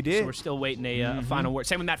well. Yes, he did. So we're still waiting a final word.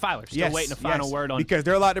 Same with Matt Filer. Still waiting a final word on. Because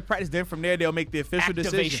they're allowed to practice. Then from there, they'll make the official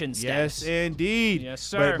activation decision. Status. Yes, indeed. Yes,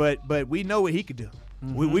 sir. But we know what he could do.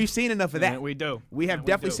 We've seen enough of that. Yeah, we do. We have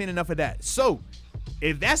definitely seen enough of that. So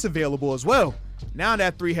if that's available as well, now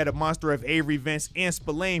that three-headed monster of Avery, Vince, and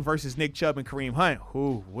Spillane versus Nick Chubb and Kareem Hunt.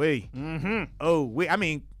 Ooh, wait. Mm-hmm. Oh, wait. I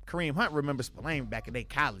mean, Kareem Hunt remembers Spillane back in their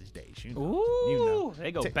college days. You know, Ooh,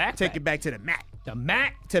 they go back. Take it back to the Mac. The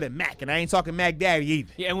Mac. To the Mac. And I ain't talking Mac Daddy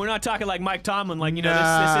either. Yeah, and we're not talking like Mike Tomlin, like, this isn't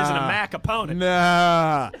a Mac opponent.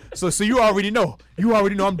 Nah. So you already know.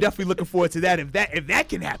 I'm definitely looking forward to that. If that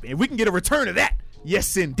can happen. If we can get a return of that.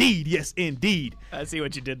 Yes, indeed. Yes, indeed. I see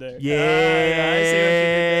what you did there. Yeah. I see what you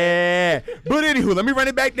did there. But anywho, let me run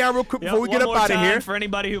it back down real quick before we get up out of here. For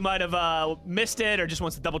anybody who might have missed it or just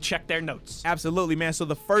wants to double check their notes. Absolutely, man. So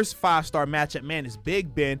the first 5-star matchup, man, is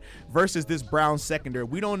Big Ben versus this Browns secondary.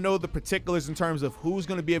 We don't know the particulars in terms of who's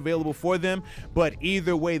going to be available for them, but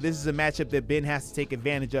either way, this is a matchup that Ben has to take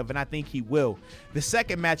advantage of, and I think he will. The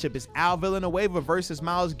second matchup is Al Villanueva versus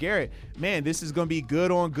Myles Garrett. Man, this is going to be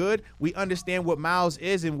good on good. We understand what Myles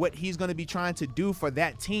is and what he's going to be trying to do for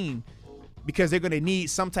that team because they're going to need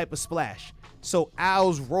some type of splash. So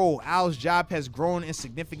Al's job has grown in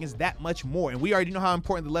significance that much more, and we already know how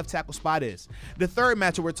important the left tackle spot is. The third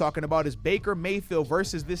matchup we're talking about is Baker Mayfield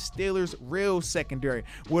versus this Steelers real secondary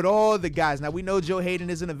with all the guys. Now, we know Joe Hayden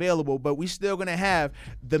isn't available, but we still going to have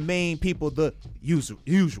the main people, the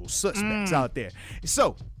usual suspects out there.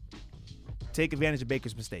 So take advantage of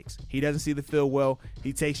Baker's mistakes. He doesn't see the field well.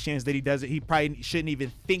 He takes chances that he doesn't. He probably shouldn't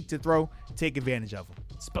even think to throw. Take advantage of them.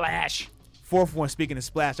 Splash. Fourth one, speaking of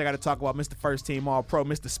splash, I got to talk about Mr. First Team All-Pro,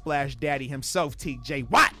 Mr. Splash Daddy himself, T.J.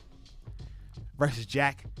 Watt versus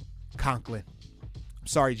Jack Conklin. I'm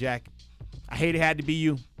sorry, Jack. I hate it had to be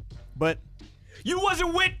you, but you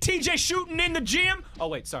wasn't with T.J. shooting in the gym? Oh,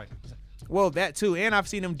 wait, sorry. Well, that too, and I've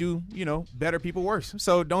seen him do, better people worse.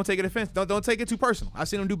 So don't take it offense. Don't take it too personal. I've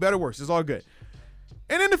seen him do better worse. It's all good.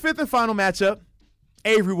 And in the fifth and final matchup,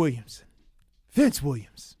 Avery Williams, Vince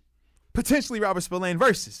Williams, potentially Robert Spillane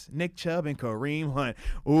versus Nick Chubb and Kareem Hunt.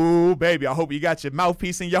 Ooh, baby, I hope you got your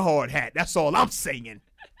mouthpiece and your hard hat. That's all I'm saying.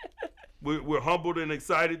 We're humbled and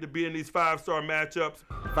excited to be in these 5-star matchups.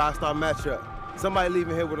 5-star matchup. Somebody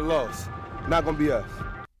leaving here with a loss. Not going to be us.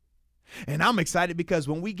 And I'm excited because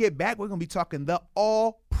when we get back, we're going to be talking the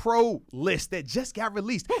All-Pro list that just got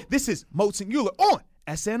released. This is Moats and Euler on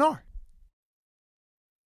SNR.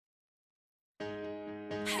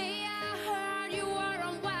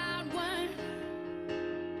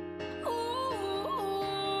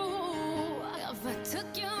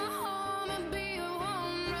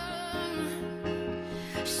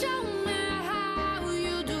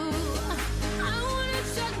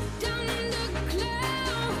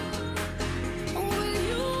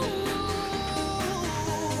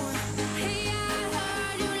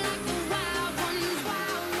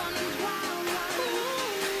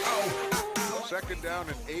 Second down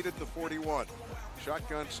and 8 at the 41.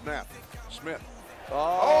 Shotgun snap. Smith.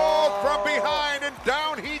 Oh, from behind, and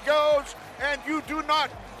down he goes. And you do not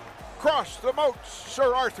cross the Moats,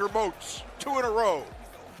 Sir Arthur Moats. 2 in a row.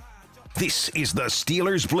 This is the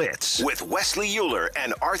Steelers Blitz with Wesley Euler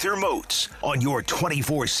and Arthur Moats on your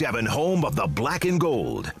 24/7 home of the black and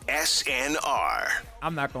gold, SNR.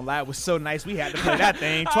 I'm not going to lie, it was so nice we had to play that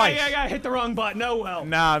thing twice. I hit the wrong button. Oh, well.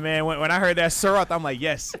 Nah, man, when I heard that Sir Arthur, I'm like,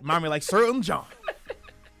 yes. Mommy like Sir Elton John.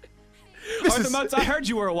 Arthur Moats, I heard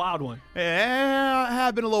you were a wild one. Yeah, I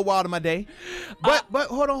have been a little wild in my day. But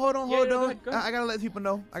hold on. Go ahead. I got to let people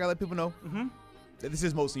know. Mm-hmm. This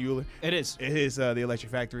is Moats and Euler. It is. It is the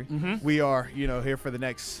Electric Factory. Mm-hmm. We are, here for the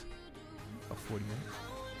next 40 minutes.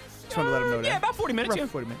 Just want to let them know that. Yeah, about 40 minutes. Roughly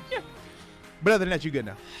 40 minutes. Yeah. But other than that, you good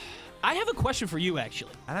now. I have a question for you,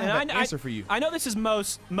 actually. I have an answer for you. I know this is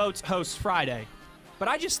Moats Host Friday, but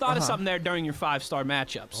I just thought of something there during your 5-star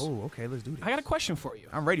matchups. Oh, okay. Let's do this. I got a question for you.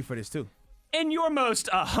 I'm ready for this, too. In your most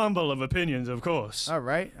humble of opinions, of course. All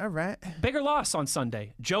right. Bigger loss on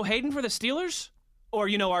Sunday. Joe Hayden for the Steelers? Or,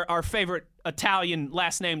 our favorite Italian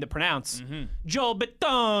last name to pronounce. Mm-hmm. Joel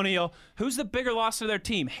Bitonio. Who's the bigger loss to their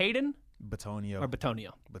team? Hayden? Bitonio. Or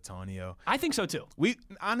Bitonio? Bitonio. I think so, too. We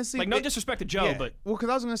honestly... no disrespect to Joe, but... Well, because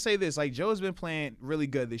I was going to say this. Joe's been playing really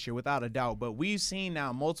good this year, without a doubt. But we've seen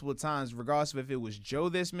now multiple times, regardless of if it was Joe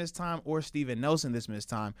this missed time or Steven Nelson this missed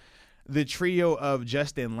time, the trio of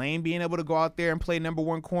Justin Lane being able to go out there and play number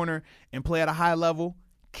one corner and play at a high level,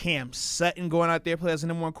 Cam Sutton going out there play as a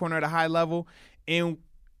number one corner at a high level, and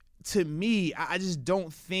to me, I just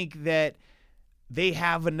don't think that they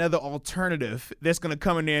have another alternative that's going to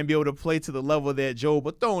come in there and be able to play to the level that Joe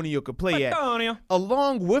Bitonio could play at.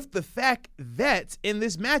 Along with the fact that in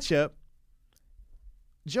this matchup,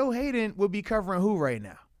 Joe Hayden will be covering who right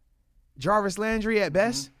now? Jarvis Landry at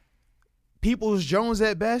best? Peoples Jones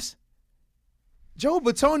at best? Joe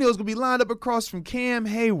Bitonio is going to be lined up across from Cam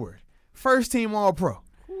Hayward, first team All-Pro.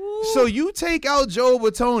 So you take out Joe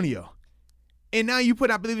Bitonio, and now you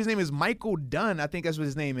put, I believe his name is Michael Dunn. I think that's what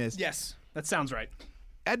his name is. Yes, that sounds right.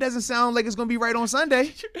 that doesn't sound like it's going to be right on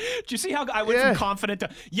Sunday. Do you see how I went from confident to,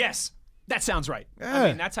 yes, that sounds right. Yeah. I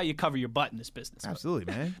mean, that's how you cover your butt in this business.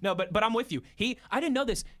 Absolutely, man. No, but I'm with you. I didn't know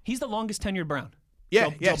this. He's the longest tenured Brown. Yeah,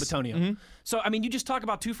 Joe Bitonio. Mm-hmm. So, I mean, you just talk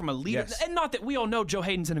about two from a leader. Yes. And not that we all know Joe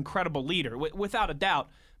Hayden's an incredible leader, without a doubt.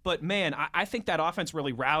 But, man, I think that offense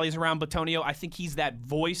really rallies around Bitonio. I think he's that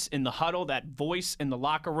voice in the huddle, that voice in the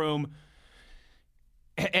locker room.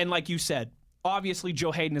 And like you said, obviously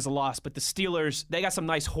Joe Hayden is a loss, but the Steelers, they got some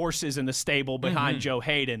nice horses in the stable behind Joe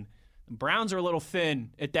Hayden. The Browns are a little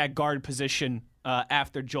thin at that guard position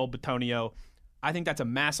after Joel Bitonio. I think that's a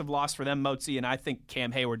massive loss for them, Motzi, and I think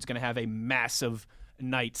Cam Hayward's going to have a massive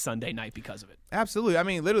night Sunday night because of it. Absolutely. I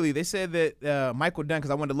mean, literally, they said that Michael Dunn, because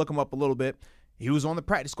I wanted to look him up a little bit, he was on the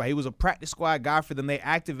practice squad. He was a practice squad guy for them. They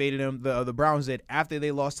activated him, the Browns did, after they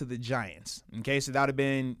lost to the Giants. Okay, so that would have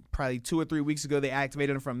been probably 2 or 3 weeks ago. They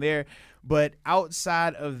activated him from there. But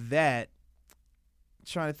outside of that, I'm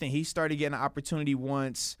trying to think, he started getting an opportunity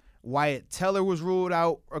once Wyatt Teller was ruled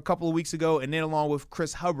out a couple of weeks ago, and then along with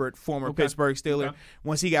Chris Hubbard, former Pittsburgh Steeler,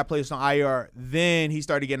 once he got placed on IR, then he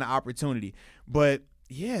started getting an opportunity. But,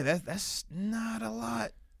 yeah, that's not a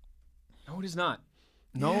lot. No, it is not.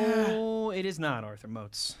 No, it is not, Arthur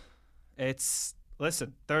Moats.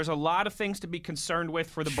 Listen, there's a lot of things to be concerned with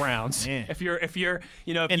for the Browns. Man. If you're,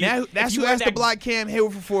 That's who has to block Cam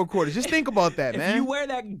Hayward for 4 quarters. Just think about that, man. If you wear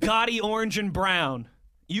that gaudy orange and brown,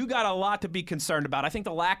 you got a lot to be concerned about. I think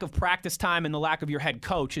the lack of practice time and the lack of your head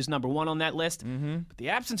coach is number one on that list. Mm-hmm. But the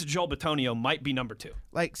absence of Joel Bitonio might be number 2.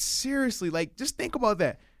 Like, seriously, like, just think about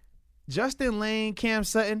that. Justin Lane, Cam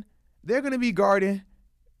Sutton, they're going to be guarding.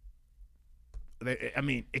 I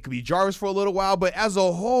mean, it could be Jarvis for a little while, but as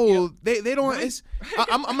a whole, they don't. Right. It's,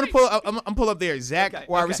 I'm gonna pull up their exact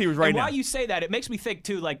wide receivers right now. While you say that, it makes me think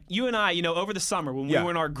too. Like you and I, over the summer when we were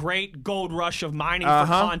in our great gold rush of mining for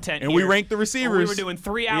content, and here, we ranked the receivers. We were doing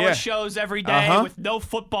 3-hour shows every day with no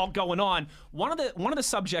football going on. One of the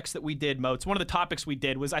subjects that we did, Moats, one of the topics we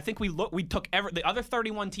did was I think we took the other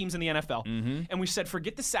 31 teams in the NFL, and we said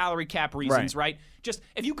forget the salary cap reasons, right? Just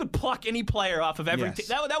if you could pluck any player off of every team,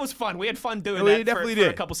 that was fun. We had fun doing that for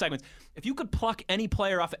a couple segments. If you could pluck any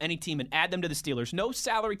player off of any team and add them to the Steelers, no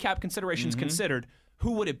salary cap considerations considered,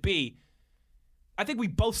 who would it be? I think we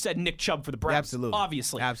both said Nick Chubb for the Browns. Absolutely.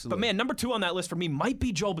 Obviously. Absolutely. But, man, number 2 on that list for me might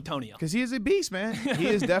be Joel Bitonio. Because he is a beast, man. He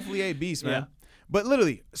is definitely a beast, man. Yeah. But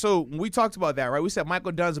literally, so when we talked about that, right, we said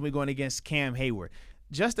Michael Dunn's going to be going against Cam Hayward.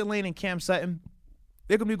 Justin Lane and Cam Sutton,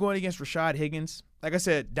 they're going to be going against Rashad Higgins. Like I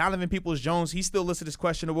said, Donovan Peoples-Jones, he's still listed as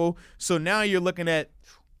questionable. So now you're looking at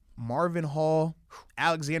Marvin Hall,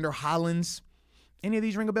 Alexander Hollins. Any of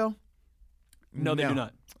these ring a bell? No, they do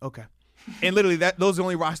not. Okay. And literally, those are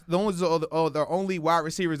the only wide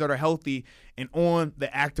receivers that are healthy and on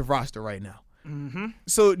the active roster right now. Mm-hmm.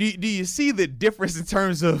 So do you see the difference in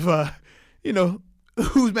terms of,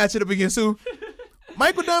 who's matching up against who?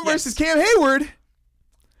 Michael Dunn versus Cam Hayward.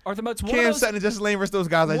 Arthur Moats, Cam Sutton and Justin Lane versus those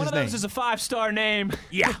guys I just named. One of those is a 5-star name.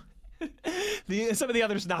 Yeah. Some of the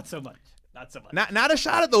others, not so much. Not so much. Not a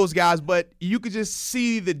shot at those guys, but you could just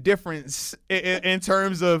see the difference in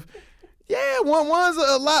terms of, one's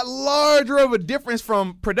a lot larger of a difference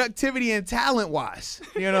from productivity and talent-wise,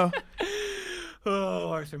 Oh,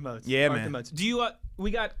 Arthur Moats. Yeah, Arthur man. Moats. Do you, we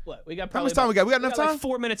got what? We got probably how much time we got? We got enough time? Like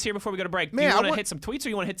 4 minutes here before we go to break. Man, do you want to hit some tweets or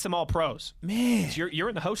you want to hit some all-pros? Man. You're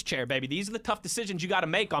in the host chair, baby. These are the tough decisions you got to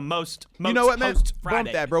make on most you know what, man? Friday.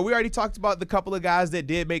 Bump that, bro. We already talked about the couple of guys that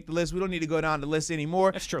did make the list. We don't need to go down the list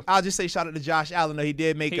anymore. That's true. I'll just say shout out to Josh Allen. He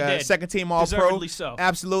did make second-team All-Pro. Deservedly so.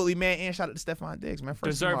 Absolutely, man. And shout out to Stephon Diggs, man.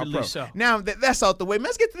 Deservedly All-Pro. so. Now, that's out the way. Man,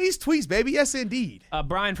 let's get to these tweets, baby. Yes, indeed.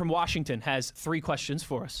 Brian from Washington has 3 questions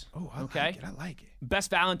for us. Oh, I like it.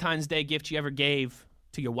 Best Valentine's Day gift you ever gave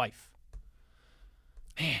to your wife?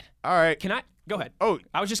 Man. All right. Can I? Go ahead. Oh.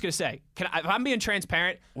 I was just going to say, if I'm being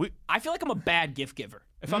transparent, I feel like I'm a bad gift giver.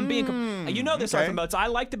 If I'm being, this, Arthur Moats, I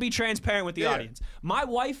like to be transparent with the audience. My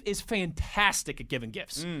wife is fantastic at giving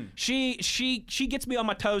gifts. She gets me on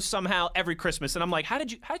my toes somehow every Christmas, and I'm like, how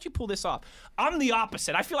did you pull this off? I'm the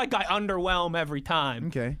opposite. I feel like I underwhelm every time.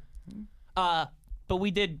 Okay. But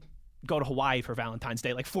we did go to Hawaii for Valentine's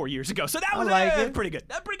Day like 4 years ago, so that was pretty good.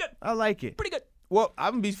 That's pretty good. I like it. Pretty good. Well,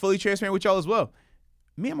 I'm gonna be fully transparent with y'all as well.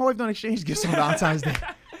 Me and my wife don't exchange gifts on Valentine's Day.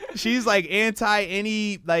 She's like anti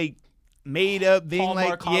any like made up thing.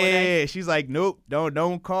 Hallmark holiday. She's like, nope,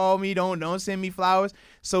 don't call me, don't send me flowers.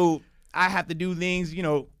 So I have to do things,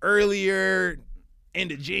 earlier,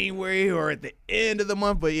 end of January or at the end of the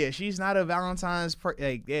month. But yeah, she's not a Valentine's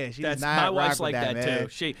she's That's not. my wife's rock like with that man.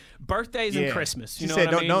 too. Birthdays and Christmas. She You know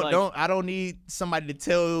said, what I mean? I don't need somebody to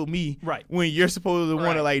tell me Right. when you're supposed to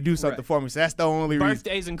want to like do something for me. So that's the only reason.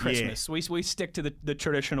 Birthdays and Christmas. We stick to the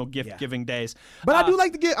traditional gift giving days. But I do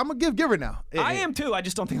like to give. I'm a gift giver now. I am too. I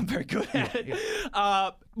just don't think I'm very good at it.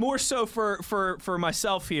 More so for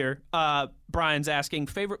myself here. Brian's asking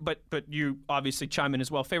favorite, but you obviously chime in as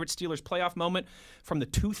well. Favorite Steelers playoff moment from the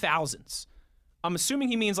 2000s. I'm assuming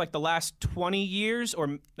he means like the last 20 years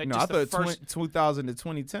or like no, just I the thought first 2000 to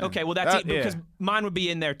 2010. Okay, well that's it because mine would be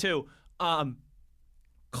in there too.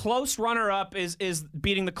 Close runner-up is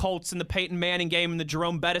beating the Colts in the Peyton Manning game and the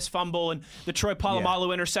Jerome Bettis fumble and the Troy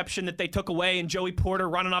Polamalu interception that they took away and Joey Porter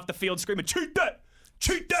running off the field screaming, "Cheat that!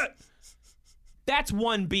 Cheat that!" That's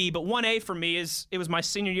 1B, but 1A for me is it was my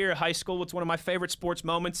senior year of high school. It's one of my favorite sports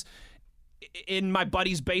moments. In my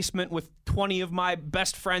buddy's basement with 20 of my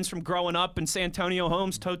best friends from growing up and Santonio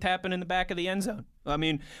Holmes toe tapping in the back of the end zone. I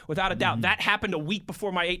mean, without a doubt. That happened a week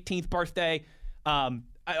before my 18th birthday.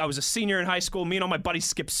 I was a senior in high school. Me and all my buddies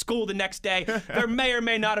skipped school the next day. There may or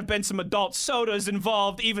may not have been some adult sodas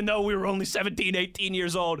involved, even though we were only 17, 18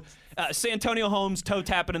 years old. Santonio Holmes toe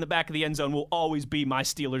tapping in the back of the end zone will always be my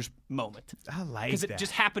Steelers moment. I like that. Because it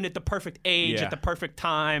just happened at the perfect age, at the perfect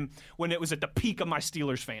time, when it was at the peak of my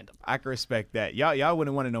Steelers fandom. I can respect that. Y'all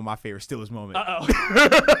wouldn't want to know my favorite Steelers moment.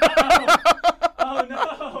 Oh,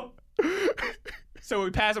 no. So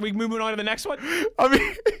we moving on to the next one? I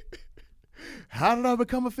mean, how did I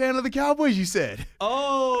become a fan of the Cowboys, you said?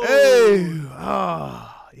 Oh. Hey. Oh,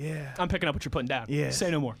 yeah. I'm picking up what you're putting down. Yeah. Say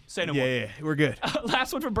no more. Say no more. Yeah, we're good.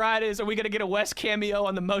 Last one for Brian is, are we going to get a Wes cameo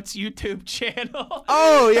on the Moats YouTube channel?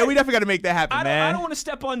 Oh, yeah, we definitely got to make that happen, man. I don't want to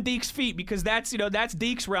step on Deke's feet because that's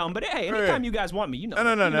Deke's realm. But hey, anytime you guys want me, you know.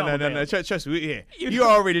 No. Trust me. You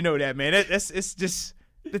already know that, man. It's just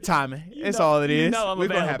the timing. It's all it is. We're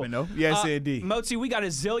going to happen, though. Yes, indeed. Moatsy, we got a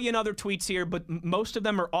zillion other tweets here, but most of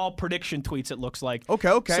them are all prediction tweets, it looks like. Okay.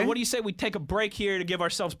 So what do you say we take a break here to give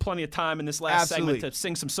ourselves plenty of time in this last segment to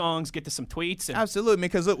sing some songs, get to some tweets? Absolutely,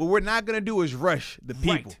 because look, what we're not going to do is rush the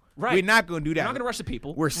people. Right. We're not going to do that. We're not going to rush the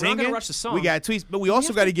people. We're singing. We're not going to rush the song. We got tweets, but we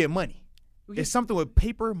also got to get money. It's something with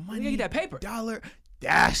paper, money. We got to get that paper. Dollar.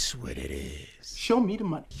 That's what it is. Show me the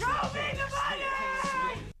money. Show me the money!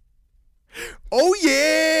 Oh,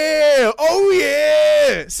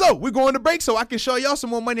 yeah. So we're going to break so I can show y'all some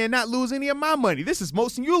more money and not lose any of my money. This is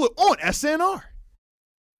Moats and Euler on SNR.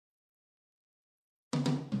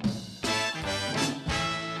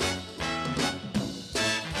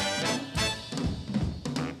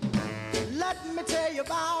 Let me tell you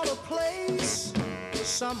about a place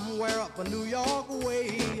somewhere up in New York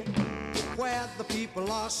way where the people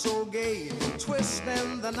are so gay,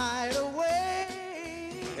 twisting the night away.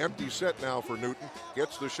 Empty set now for Newton.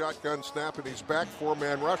 Gets the shotgun snap, and he's back.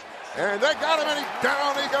 Four-man rush. And they got him, and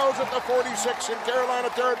down he goes at the 46 in Carolina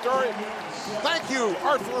territory. Thank you,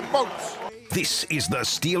 Arthur Moats. This is the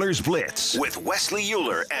Steelers Blitz with Wesley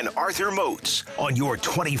Euler and Arthur Moats on your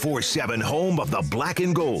 24/7 home of the black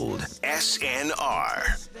and gold,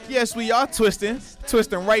 SNR. Yes, we are twisting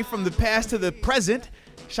right from the past to the present.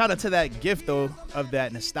 Shout out to that gift, though, of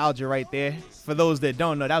that nostalgia right there. For those that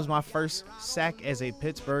don't know, that was my first sack as a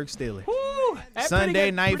Pittsburgh Steeler. Woo!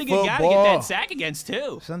 Sunday night pretty football. good guy to get that sack against,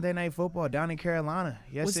 too. Sunday night football down in Carolina.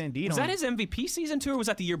 Yes, indeed. Was that his MVP season, too, or was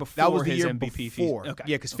that the year before? That was the his year MVP before. Okay.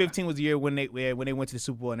 Yeah, because 15 was the year when they went to the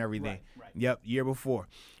Super Bowl and everything. Right. Yep, year before.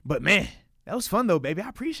 But, man, that was fun, though, baby. I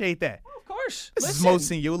appreciate that. Of course. This is Moats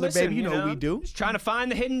and Euler, baby. You know what we do. Just trying to find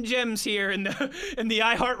the hidden gems here in the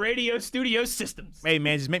iHeartRadio studio systems. Hey,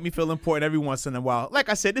 man, just make me feel important every once in a while. Like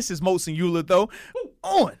I said, this is Moats and Euler, though,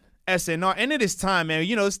 on SNR. And it is time, man.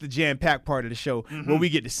 You know, it's the jam-packed part of the show where we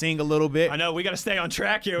get to sing a little bit. I know. We got to stay on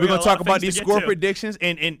track here. We're going to talk about these score predictions.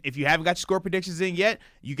 And if you haven't got your score predictions in yet,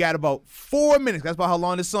 you got about 4 minutes. That's about how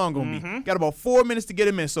long this song going to be. Got about 4 minutes to get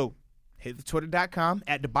them in. So hit the Twitter.com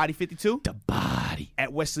at TheBody52. The Body.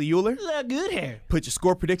 At Wesley Euler. Look good hair. Put your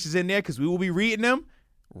score predictions in there because we will be reading them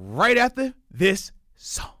right after this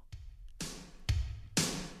song.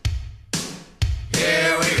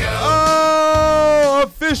 Here we go. Oh,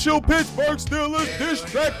 official Pittsburgh Steelers diss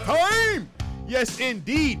track time. Yes,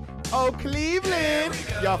 indeed. Oh, Cleveland.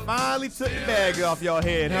 Y'all finally took the bag off y'all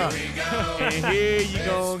head, huh? And here you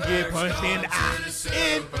gonna get punched in the eye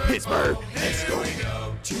in Pittsburgh. Let's go.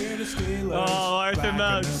 Oh, Arthur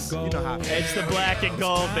Moats. You know how it's the black and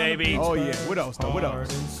gold, baby. Oh, yeah. What else, though? What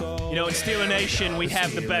else? You know, in Steeler Nation, we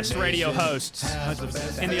have the best radio hosts.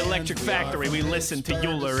 In the Electric Factory, we listen to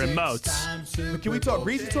Euler and Moats. Can we talk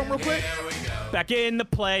breezy to him real quick? Back in the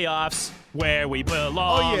playoffs, where we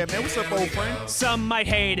belong. Oh, yeah, man. What's up, old friend? Some might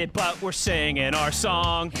hate it, but we're singing our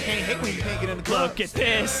song. Can't hate when you can't get in the club. Look at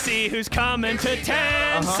this, see who's coming to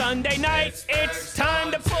town. Sunday night, it's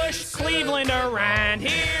time to push Cleveland around.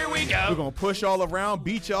 Here we go. We're going to push y'all around,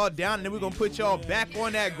 beat y'all down, and then we're going to put y'all back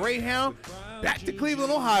on that Greyhound. Back to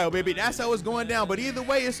Cleveland, Ohio, baby. That's how it's going down. But either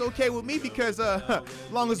way, it's okay with me because as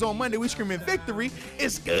long as on Monday we screaming victory,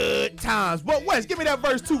 it's good times. But Wes, give me that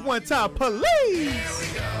verse 2 one time,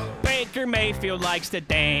 please. Baker Mayfield likes to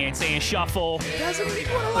dance and shuffle. Doesn't he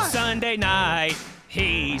do it a lot? Sunday night,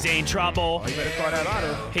 he's in trouble. Oh, you better call that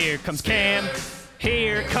auto. Here comes Cam.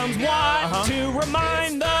 Here comes Watt to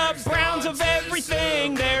remind the Browns of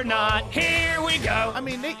everything they're not. Here we go. I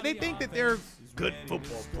mean, they think that they're good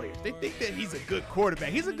football players. They think that he's a good quarterback.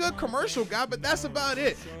 He's a good commercial guy, but that's about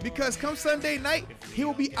it. Because come Sunday night, he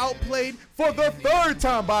will be outplayed for the third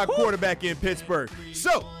time by a quarterback in Pittsburgh.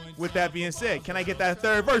 So, with that being said, can I get that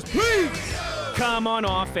third verse, please? Come on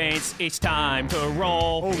offense, it's time to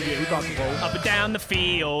roll. Oh, yeah, we about to roll. Up and down the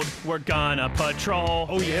field, we're gonna patrol.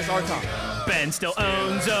 Oh, yeah, it's our time. Ben still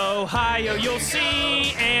owns Ohio, you'll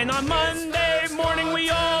see. And on Monday morning, we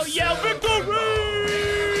all yell victory!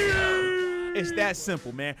 It's that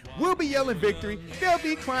simple, man. We'll be yelling victory, they'll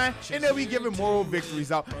be crying, and they'll be giving moral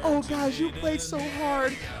victories out. Oh, guys, you played so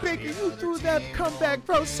hard. Baker, you threw that comeback,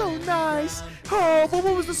 bro, so nice. Oh, but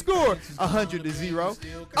what was the score? 100-0.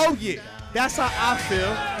 Oh, yeah, that's how I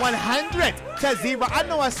feel. 100-0. I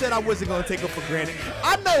know I said I wasn't going to take them for granted.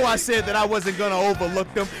 I know I said that I wasn't going to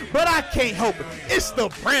overlook them, but I can't help it. It's the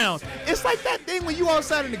Browns. It's like that thing when you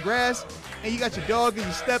outside in the grass, and you got your dog and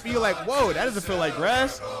you step, and you're like, whoa, that doesn't feel like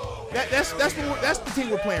grass. That's the team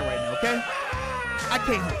we're playing right now, okay? I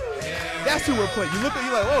can't help it. That's who we're playing. You look at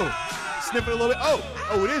you like, whoa, sniff it a little bit. Oh,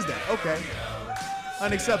 it is that. Okay.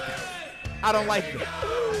 Unacceptable. I don't like that.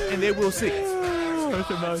 And they will see.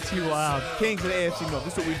 The most you wild. Kings of the AFC North.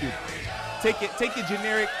 This is what we do. Take your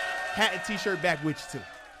generic hat and t-shirt back with you too.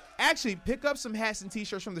 Actually, pick up some hats and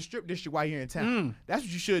t-shirts from the Strip District while you're in town. That's what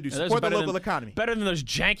you should do. Support the local economy. Better than those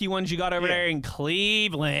janky ones you got over there in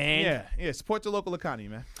Cleveland. Yeah. Support the local economy,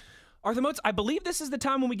 man. Arthur Moats, I believe this is the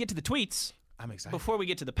time when we get to the tweets. I'm excited. Before we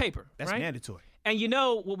get to the paper. That's right? mandatory. And you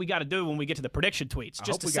know what we got to do when we get to the prediction tweets,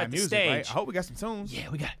 just to set the stage. Right? I hope we got some tunes. Yeah,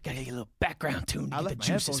 we got to get a little background tune to I get left the my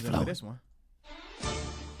juices headphones in for flowing. this one.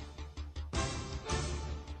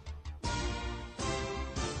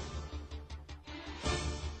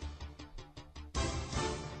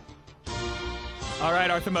 All right,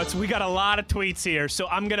 Arthur Moats, we got a lot of tweets here, so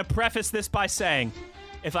I'm going to preface this by saying,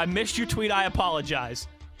 if I missed your tweet, I apologize.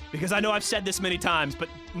 Because I know I've said this many times, but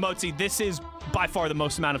Moatsy, this is by far the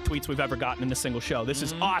most amount of tweets we've ever gotten in a single show. This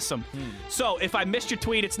is awesome. So if I missed your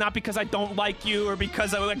tweet, it's not because I don't like you or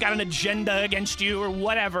because I got an agenda against you or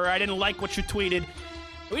whatever. I didn't like what you tweeted.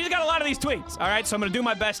 We just got a lot of these tweets, all right? So I'm going to do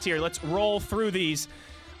my best here. Let's roll through these.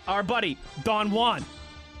 Our buddy, Don Juan.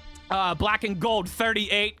 Black and Gold,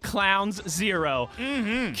 38, Clowns, 0.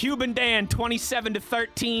 Cuban Dan,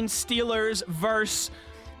 27-13, Steelers versus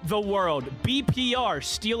the World. BPR,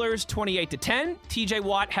 Steelers, 28-10. TJ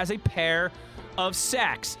Watt has a pair of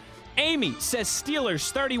sacks. Amy says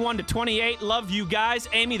Steelers, 31-28. Love you guys.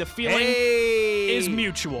 Amy, the feeling is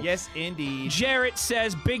mutual. Yes, indeed. Jarrett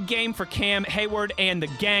says big game for Cam Hayward and the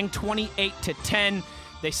gang, 28-10.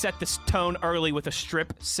 They set this tone early with a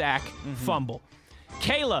strip sack fumble.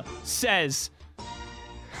 Kayla says,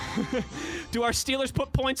 do our Steelers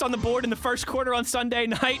put points on the board in the first quarter on Sunday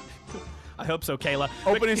night? I hope so, Kayla.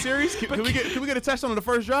 Opening series? Can we get a touchdown on the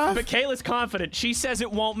first drive? But Kayla's confident. She says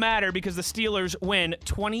it won't matter because the Steelers win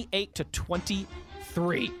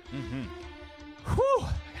 28-23. Whew.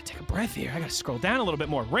 Take a breath here. I gotta scroll down a little bit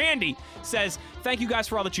more. Randy says, thank you guys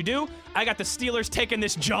for all that you do. I got the Steelers taking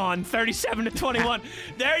this John, 37-21.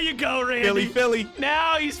 There you go, Randy. Philly.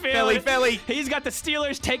 Now he's feeling Philly. He's got the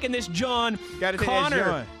Steelers taking this John. Gotta take that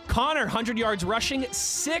John. Connor, 100 yards rushing,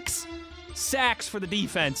 6 sacks for the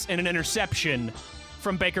defense, and an interception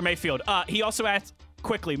from Baker Mayfield. He also asked,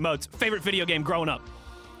 quickly, Moats, favorite video game growing up?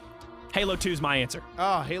 Halo 2 is my answer.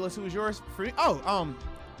 Oh, Halo 2 is yours? For me?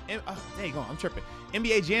 There you go. I'm tripping.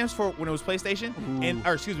 NBA Jams for when it was PlayStation,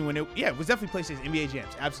 when it was definitely PlayStation. NBA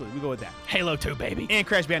Jams, absolutely, we go with that. Halo 2, baby, and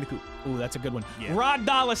Crash Bandicoot. Ooh, that's a good one. Yeah. Rod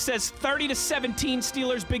Dallas says 30-17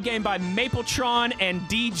 Steelers. Big game by Mapletron and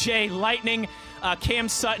DJ Lightning, Cam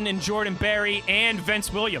Sutton and Jordan Berry and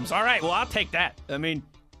Vince Williams. All right, well I'll take that. I mean,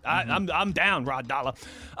 I'm down, Rod Dalla.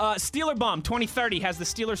 Steeler Bomb 2030 has the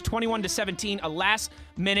Steelers 21-17, a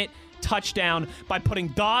last-minute touchdown by putting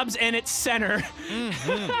Dobbs in at center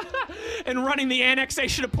and running the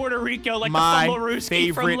annexation of Puerto Rico like the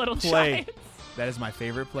Fumblerooski from Little Giants. That is my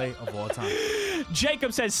favorite play of all time.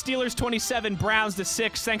 Jacob says Steelers 27, Browns to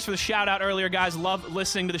 6. Thanks for the shout out earlier, guys. Love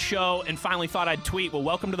listening to the show and finally thought I'd tweet. Well,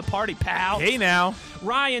 welcome to the party, pal. Hey now.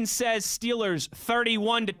 Ryan says Steelers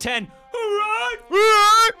 31 to 10. All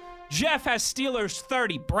right. Jeff has Steelers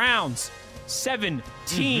 30, Browns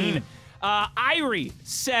 17. Irie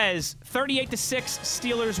says 38 to 6.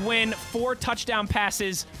 Steelers win. 4 touchdown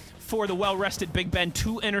passes for the well-rested Big Ben.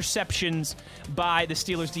 2 interceptions by the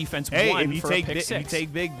Steelers defense. Hey, One if you for take a pick 6. if you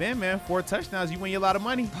take Big Ben, man, 4 touchdowns, you win you a lot of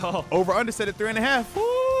money. Oh. Over under set at 3.5.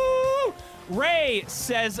 Woo! Ray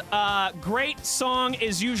says, great song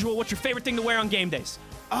as usual. What's your favorite thing to wear on game days?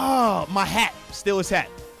 Oh, my hat. Steelers hat.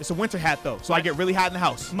 It's a winter hat, though, so I get really hot in the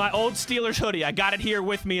house. My old Steelers hoodie. I got it here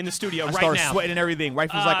with me in the studio I right start now. sweating and everything.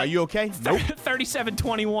 Wife was like, are you okay? Nope.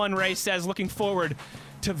 37-21, Ray says, looking forward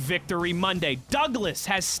to Victory Monday. Douglas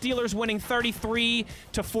has Steelers winning 33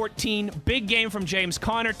 to 14. Big game from James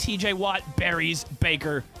Conner. TJ Watt buries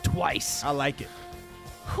Baker twice. I like it.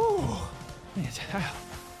 Whew. I'm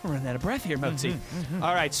running out of breath here, Mozi.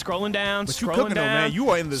 All right, scrolling down, But scrolling you cooking down. though, man. You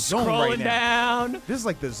are in the zone right now. Scrolling down. This is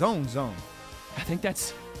like the zone. I think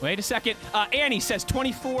that's. Wait a second. Annie says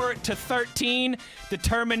 24 to 13.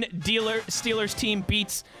 Determined Steelers team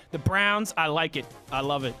beats the Browns. I like it. I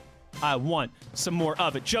love it. I want some more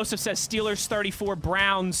of it. Joseph says Steelers 34,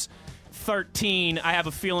 Browns 13. I have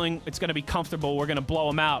a feeling it's going to be comfortable. We're going to blow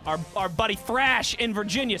them out. Our buddy Thrash in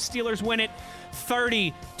Virginia. Steelers win it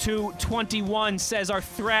 30 to 21, says our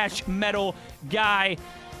thrash metal guy.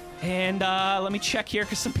 And let me check here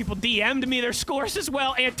because some people DM'd me their scores as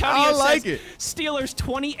well. Antonio says Steelers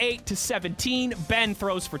 28 to 17. Ben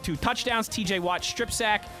throws for 2 touchdowns. TJ Watt strip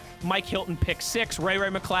sack. Mike Hilton pick 6. Ray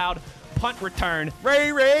McLeod punt return.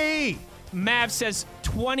 Ray. Mav says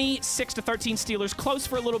 26 to 13 Steelers. Close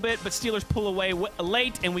for a little bit, but Steelers pull away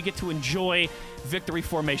late, and we get to enjoy victory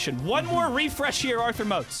formation. One more refresh here, Arthur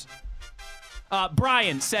Moats.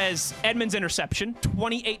 Brian says Edmonds interception,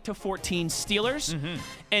 28 to 14 Steelers.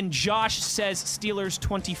 And Josh says Steelers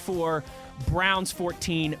 24, Browns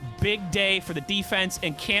 14. Big day for the defense,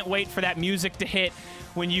 and can't wait for that music to hit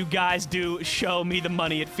when you guys do Show Me the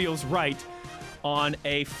Money. It feels right on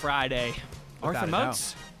a Friday. Arthur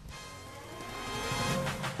Moats?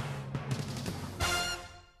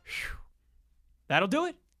 That'll do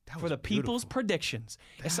it for the people's predictions.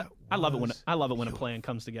 I love it when a plan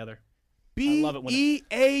comes together.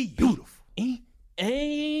 B-E-A beautiful.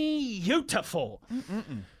 Beautiful.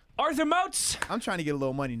 Arthur Moats. I'm trying to get a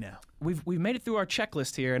little money now. We've made it through our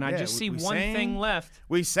checklist here, and I just see one thing left.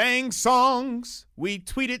 We sang songs. We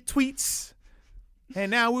tweeted tweets. And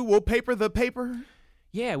now we will paper the paper.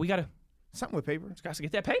 Yeah, we got to. Something with paper. Got to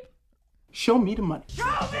get that paper. Show me the money. Show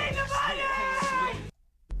me the money!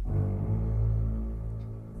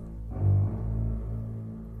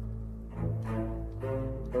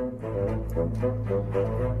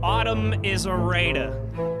 Autumn is a raider,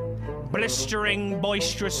 blistering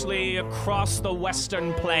boisterously across the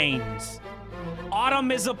western plains.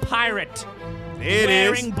 Autumn is a pirate,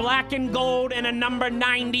 wearing black and gold and a number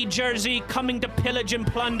 90 jersey, coming to pillage and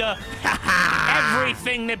plunder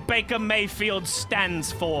everything that Baker Mayfield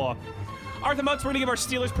stands for. Arthur Moats, we're going to give our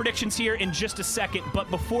Steelers predictions here in just a second, but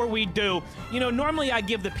before we do, normally I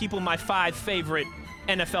give the people my 5 favorite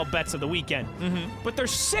NFL bets of the weekend. But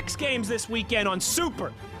there's 6 games this weekend on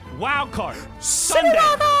Super Wildcard Sunday.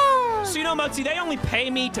 So Moatsy, they only pay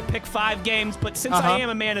me to pick 5 games, but since I am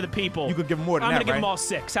a man of the people, you could give them more than I'm that, going to give them right? all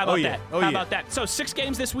 6. How about that? How about that? So 6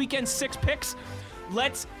 games this weekend, 6 picks.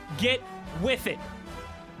 Let's get with it.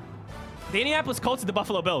 The Indianapolis Colts at the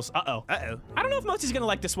Buffalo Bills. Uh-oh. I don't know if Moatsy's going to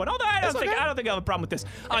like this one, although I don't think I have a problem with this.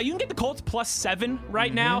 You can get the Colts +7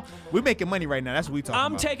 right now. We're making money right now. That's what we talking about.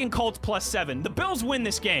 I'm taking Colts +7. The Bills win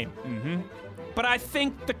this game. But I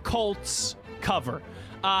think the Colts cover.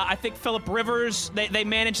 I think Phillip Rivers, they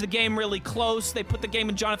manage the game really close. They put the game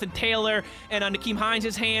in Jonathan Taylor and Nakeem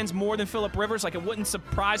Hines' hands more than Phillip Rivers. Like, it wouldn't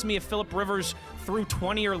surprise me if Phillip Rivers threw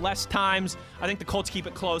 20 or less times. I think the Colts keep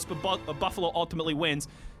it close, but Buffalo ultimately wins.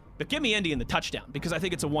 But give me Indy in the touchdown, because I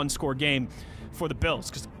think it's a 1-score game for the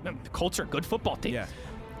Bills, because the Colts are a good football team.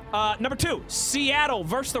 Yeah. Number 2, Seattle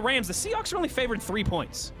versus the Rams. The Seahawks are only favored 3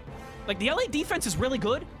 points. Like, the LA defense is really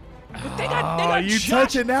good. But they got you Josh.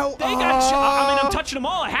 touching out? They got I'm touching them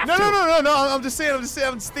all. I have to. No. I'm just saying. I'm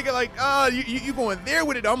just thinking like, you going there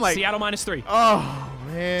with it. I'm like, Seattle -3. Oh,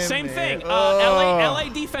 man. Same thing. LA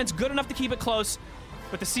defense good enough to keep it close,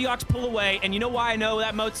 but the Seahawks pull away. And you know why I know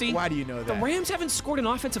that, Moatsy? Why do you know that? The Rams haven't scored an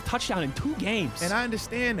offensive touchdown in 2 games. And I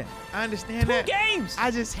understand that. 2 games.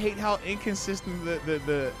 I just hate how inconsistent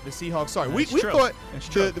the Seahawks are. We true. thought That's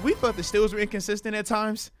true. we thought the Steelers were inconsistent at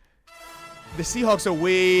times. The Seahawks are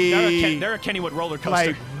way. They're a Kennywood roller coaster.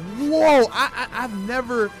 Like whoa, I've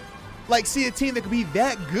never see a team that could be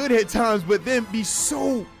that good at times, but then be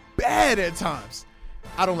so bad at times.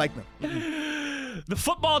 I don't like them. The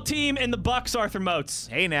football team and the Bucks, Arthur Moats.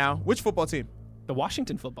 Hey now, which football team? The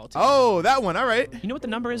Washington football team. Oh, that one. All right. You know what the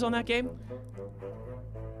number is on that game?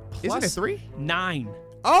 Isn't it 3? 9.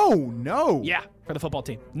 Oh, no. Yeah, for the football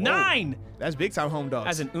team. Whoa. 9! That's big time home dogs.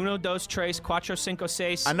 As in uno, dos, tres, cuatro, cinco,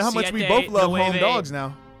 seis. I know how much we siete, both love nueve. home dogs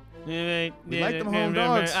now. We like them home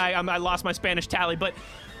dogs. I lost my Spanish tally, but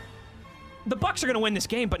the Bucks are going to win this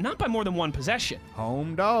game, but not by more than one possession.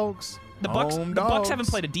 Home dogs. The Bucks haven't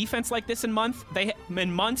played a defense like this in months. They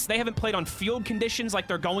haven't played on field conditions like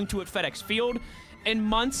they're going to at FedEx Field in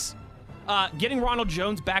months. Getting Ronald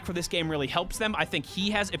Jones back for this game really helps them. I think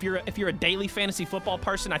he has. If you're a daily fantasy football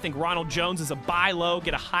person, I think Ronald Jones is a buy low,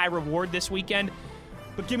 get a high reward this weekend.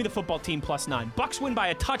 But give me the football team +9. Bucks win by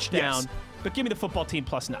a touchdown, but give me the football team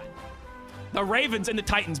 +9. The Ravens and the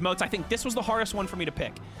Titans, Moats. I think this was the hardest one for me to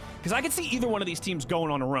pick because I could see either one of these teams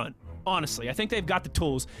going on a run. Honestly, I think they've got the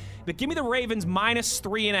tools. But give me the Ravens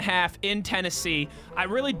 -3.5 in Tennessee. I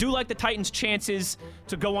really do like the Titans' chances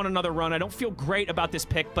to go on another run. I don't feel great about this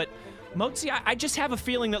pick, but Moatsy, I just have a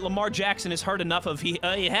feeling that Lamar Jackson has heard enough of you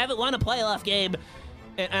haven't won a playoff game.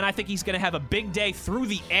 And I think he's going to have a big day through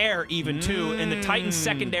the air even, too. And the Titans'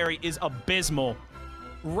 secondary is abysmal.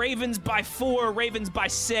 Ravens by 4, Ravens by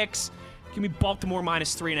 6. Give me Baltimore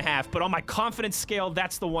 -3.5. But on my confidence scale,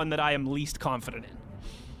 that's the one that I am least confident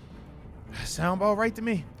in. Sound about right to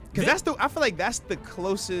me. Because I feel like that's the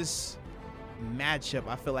closest matchup,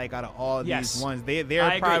 I feel like, out of all these ones.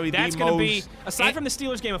 They're probably that's the most. Be, aside from the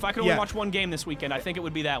Steelers game, if I could only watch one game this weekend, I think it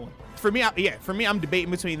would be that one. For me, I'm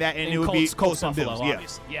debating between that and it would be Colts and Bills.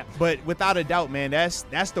 Obviously. Yeah. But without a doubt, man,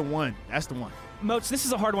 that's the one. That's the one. Moats, this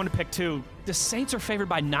is a hard one to pick, too. The Saints are favored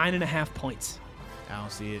by 9.5 points. I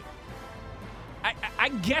don't see it. I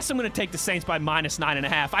guess I'm going to take the Saints by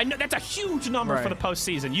 -9.5. I know that's a huge number for the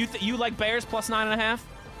postseason. You like Bears +9.5?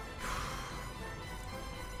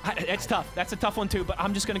 It's tough. That's a tough one too. But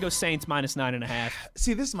I'm just going to go Saints -9.5.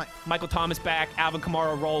 See, this is Michael Thomas back, Alvin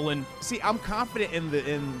Kamara rolling. See, I'm confident in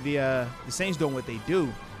the Saints doing what they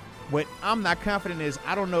do. What I'm not confident is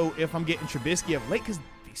I don't know if I'm getting Trubisky of late because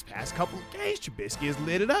these past couple of games, Trubisky has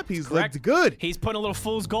lit it up. He's looked good. He's putting a little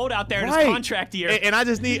fool's gold out there in his contract year. And I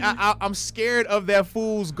just need I'm scared of that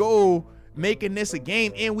fool's gold making this a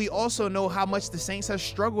game. And we also know how much the Saints have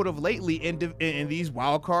struggled of lately in these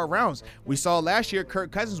wild card rounds. We saw last year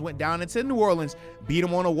Kirk Cousins went down into New Orleans, beat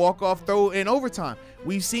him on a walk-off throw in overtime.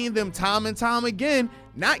 We've seen them time and time again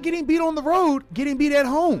not getting beat on the road, getting beat at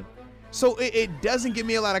home. So it doesn't give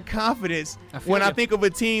me a lot of confidence when I think of a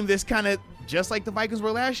team that's kind of just like the Vikings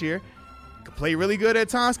were last year. Could play really good at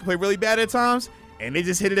times, could play really bad at times, and they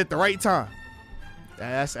just hit it at the right time.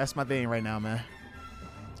 That's my thing right now, man.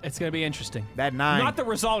 It's going to be interesting. That 9. Not the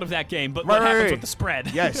result of that game, but what happens with the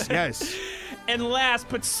spread. Yes, yes. And last,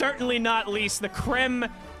 but certainly not least, the creme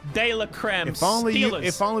de la creme, Steelers.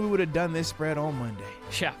 If only we would have done this spread on Monday.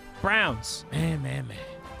 Yeah. Browns. Man.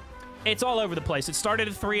 It's all over the place. It started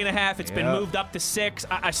at 3.5. It's been moved up to 6.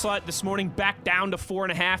 I saw it this morning back down to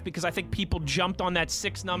 4.5 because I think people jumped on that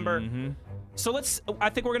 6 number. So I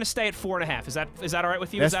think we're going to stay at 4.5. Is that all right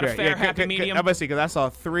with you? That's is that a fair, happy medium? I'm about to say, because I saw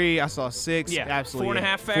 3, I saw 6. Yeah, absolutely.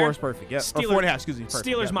 4.5 fair? 4 is perfect. Yep. Or 4.5, excuse me. Perfect.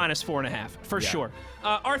 Steelers -4.5, for sure.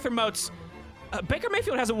 Arthur Moats, Baker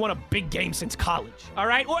Mayfield hasn't won a big game since college, all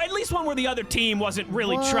right? Or at least one where the other team wasn't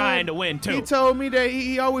really trying to win, too. He told me that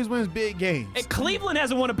he always wins big games. And Cleveland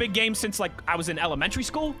hasn't won a big game since, like, I was in elementary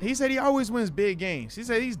school. He said he always wins big games. He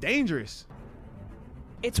said he's dangerous.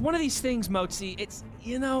 It's one of these things, Moatsy. It's,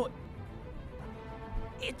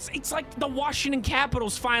 it's like the Washington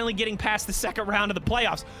Capitals finally getting past the second round of the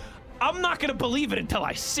playoffs. I'm not going to believe it until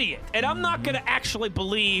I see it. And I'm not going to actually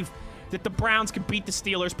believe that the Browns can beat the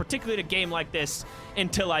Steelers, particularly in a game like this,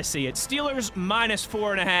 until I see it. Steelers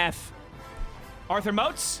 -4.5. Arthur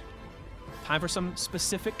Moats, time for some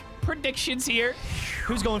specific predictions here.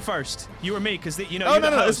 Who's going first? You or me? Because no.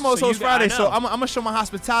 It's Most Host Friday, so I'm going to show my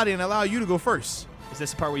hospitality and allow you to go first. Is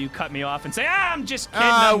this the part where you cut me off and say, I'm just kidding?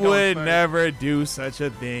 I would never do such a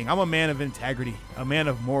thing. I'm a man of integrity, a man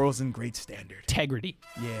of morals and great standard. Integrity.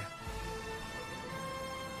 Yeah.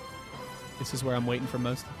 This is where I'm waiting for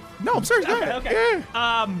most. No, I'm serious. Okay.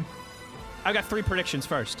 Yeah. I got 3 predictions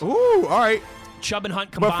first. Ooh, all right. Chubb and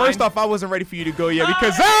Hunt combined. But first off, I wasn't ready for you to go yet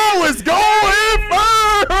because I was going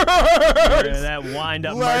first. That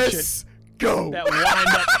wind-up merchant. Let's go. That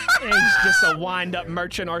wind-up is just a wind-up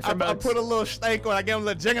merchant, Arthur Moats. I put a little steak on. I gave him a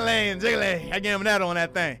little jiggly. I gave him that on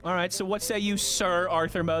that thing. All right, so what say you, Sir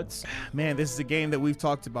Arthur Moats? Man, this is a game that we've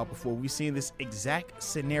talked about before. We've seen this exact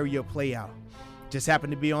scenario play out. Just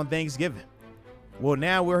happened to be on Thanksgiving. Well,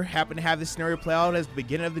 now we're happen to have this scenario play out as the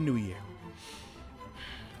beginning of the new year.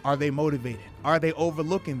 Are they motivated? Are they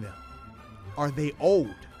overlooking them? Are they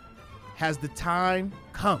old? Has the time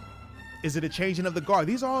come? Is it a changing of the guard?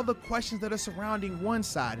 These are all the questions that are surrounding one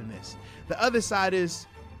side in this. The other side is,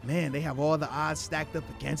 man, they have all the odds stacked up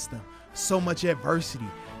against them. So much adversity.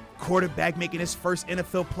 Quarterback making his first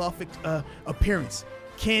NFL playoff appearance.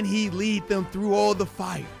 Can he lead them through all the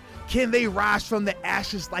fire? Can they rise from the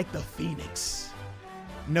ashes like the phoenix?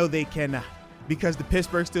 No, they cannot, because the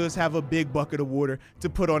Pittsburgh Steelers have a big bucket of water to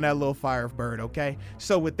put on that little fire bird, okay?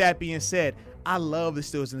 So with that being said, I love the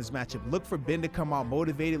Steelers in this matchup. Look for Ben to come out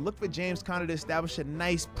motivated. Look for James Conner to establish a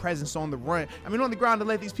nice presence on the run. I mean, on the ground, to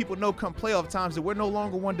let these people know come playoff times that we're no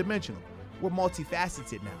longer one-dimensional. We're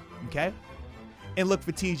multifaceted now, okay? And look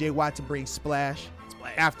for TJ Watt to bring splash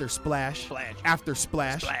after splash, after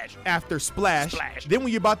splash, after splash. Then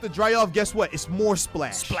when you're about to dry off, guess what? It's more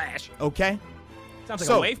splash. Okay? Sounds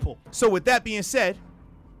like a wave pool. So with that being said,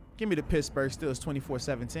 give me the Pittsburgh Steelers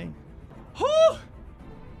 24-17. Whew!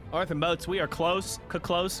 Arthur Moats, we are close.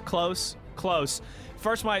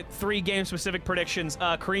 First, my 3 game-specific predictions.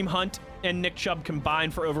 Kareem Hunt and Nick Chubb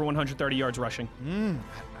combined for over 130 yards rushing.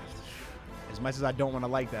 As much as I don't want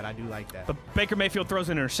to like that, I do like that. But Baker Mayfield throws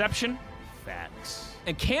an interception. Facts.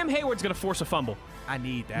 And Cam Hayward's going to force a fumble. I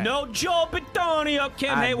need that. No Joe Bitonio.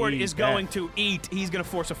 Cam Hayward is that. going to eat. He's going to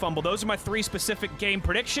force a fumble. Those are my 3 specific game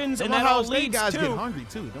predictions. Them And that Ohio all State leads guys to get hungry,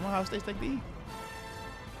 too. Them Ohio State's like to eat.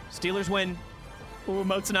 Steelers win. Ooh,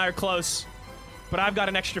 Moats and I are close. But I've got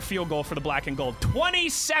an extra field goal for the black and gold.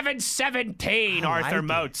 27-17, Arthur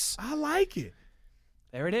Moats. I like it.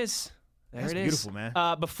 There it is. That's beautiful, man.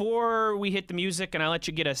 Before we hit the music and I let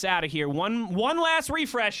you get us out of here, one last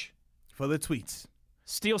refresh. For the tweets.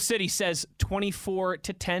 Steel City says 24-10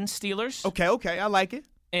 Steelers. Okay, I like it.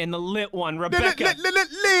 And the lit one, Rebecca.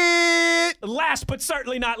 Lit. Last but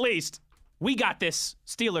certainly not least, we got this.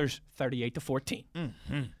 Steelers 38-14.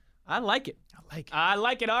 I like it. I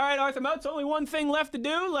like it. All right, Arthur Moats, only one thing left to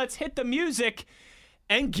do. Let's hit the music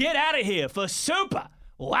and get out of here for Super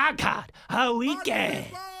Wildcard Weekend.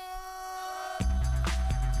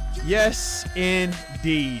 Yes,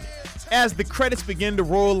 indeed. As the credits begin to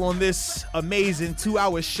roll on this amazing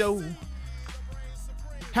 2-hour show,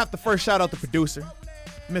 have to first shout out the producer,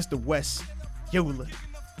 Mr. Wes Euler,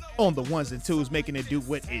 on the ones and twos, making it do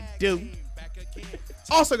what it do.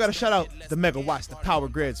 Also got to shout out the Megawatts, the Power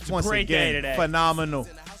Grids. Once again, phenomenal.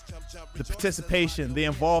 The participation, the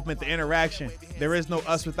involvement, the interaction. There is no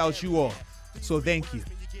us without you all. So thank you.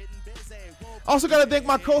 Also got to thank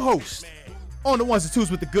my co-host on the ones and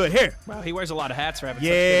twos with the good hair. Wow, he wears a lot of hats for having such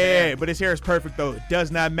good hair. Yeah, but his hair is perfect, though. It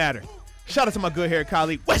does not matter. Shout out to my good hair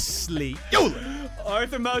colleague, Wesley Euler.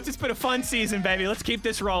 Arthur Moats, it's been a fun season, baby. Let's keep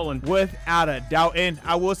this rolling. Without a doubt. And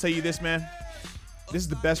I will tell you this, man. This is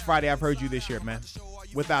the best Friday I've heard you this year, man.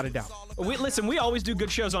 Without a doubt. We always do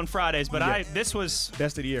good shows on Fridays, but this was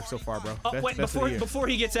best of the year so far, bro. Before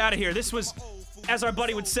he gets out of here, this was, as our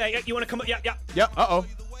buddy would say, you want to come up? Yeah. Yep. Uh-oh.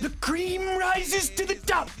 The cream rises to the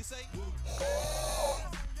top.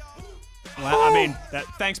 Well, I mean,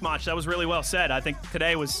 thanks, Mach. That was really well said. I think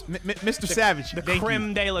today was Mr. Savage. The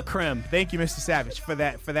creme de la creme. Thank you, Mr. Savage, for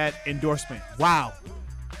that endorsement. Wow.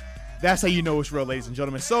 That's how you know it's real, ladies and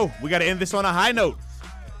gentlemen. So, we got to end this on a high note.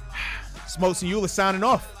 Smokes and Euler signing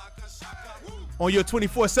off on your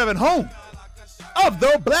 24/7 home of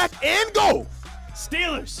the Black and Gold.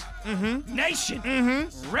 Steelers. Nation.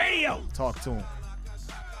 Radio. Talk to him.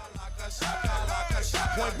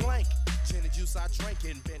 Point blank, gin and juice I drink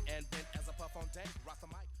and bent as a puff on dank.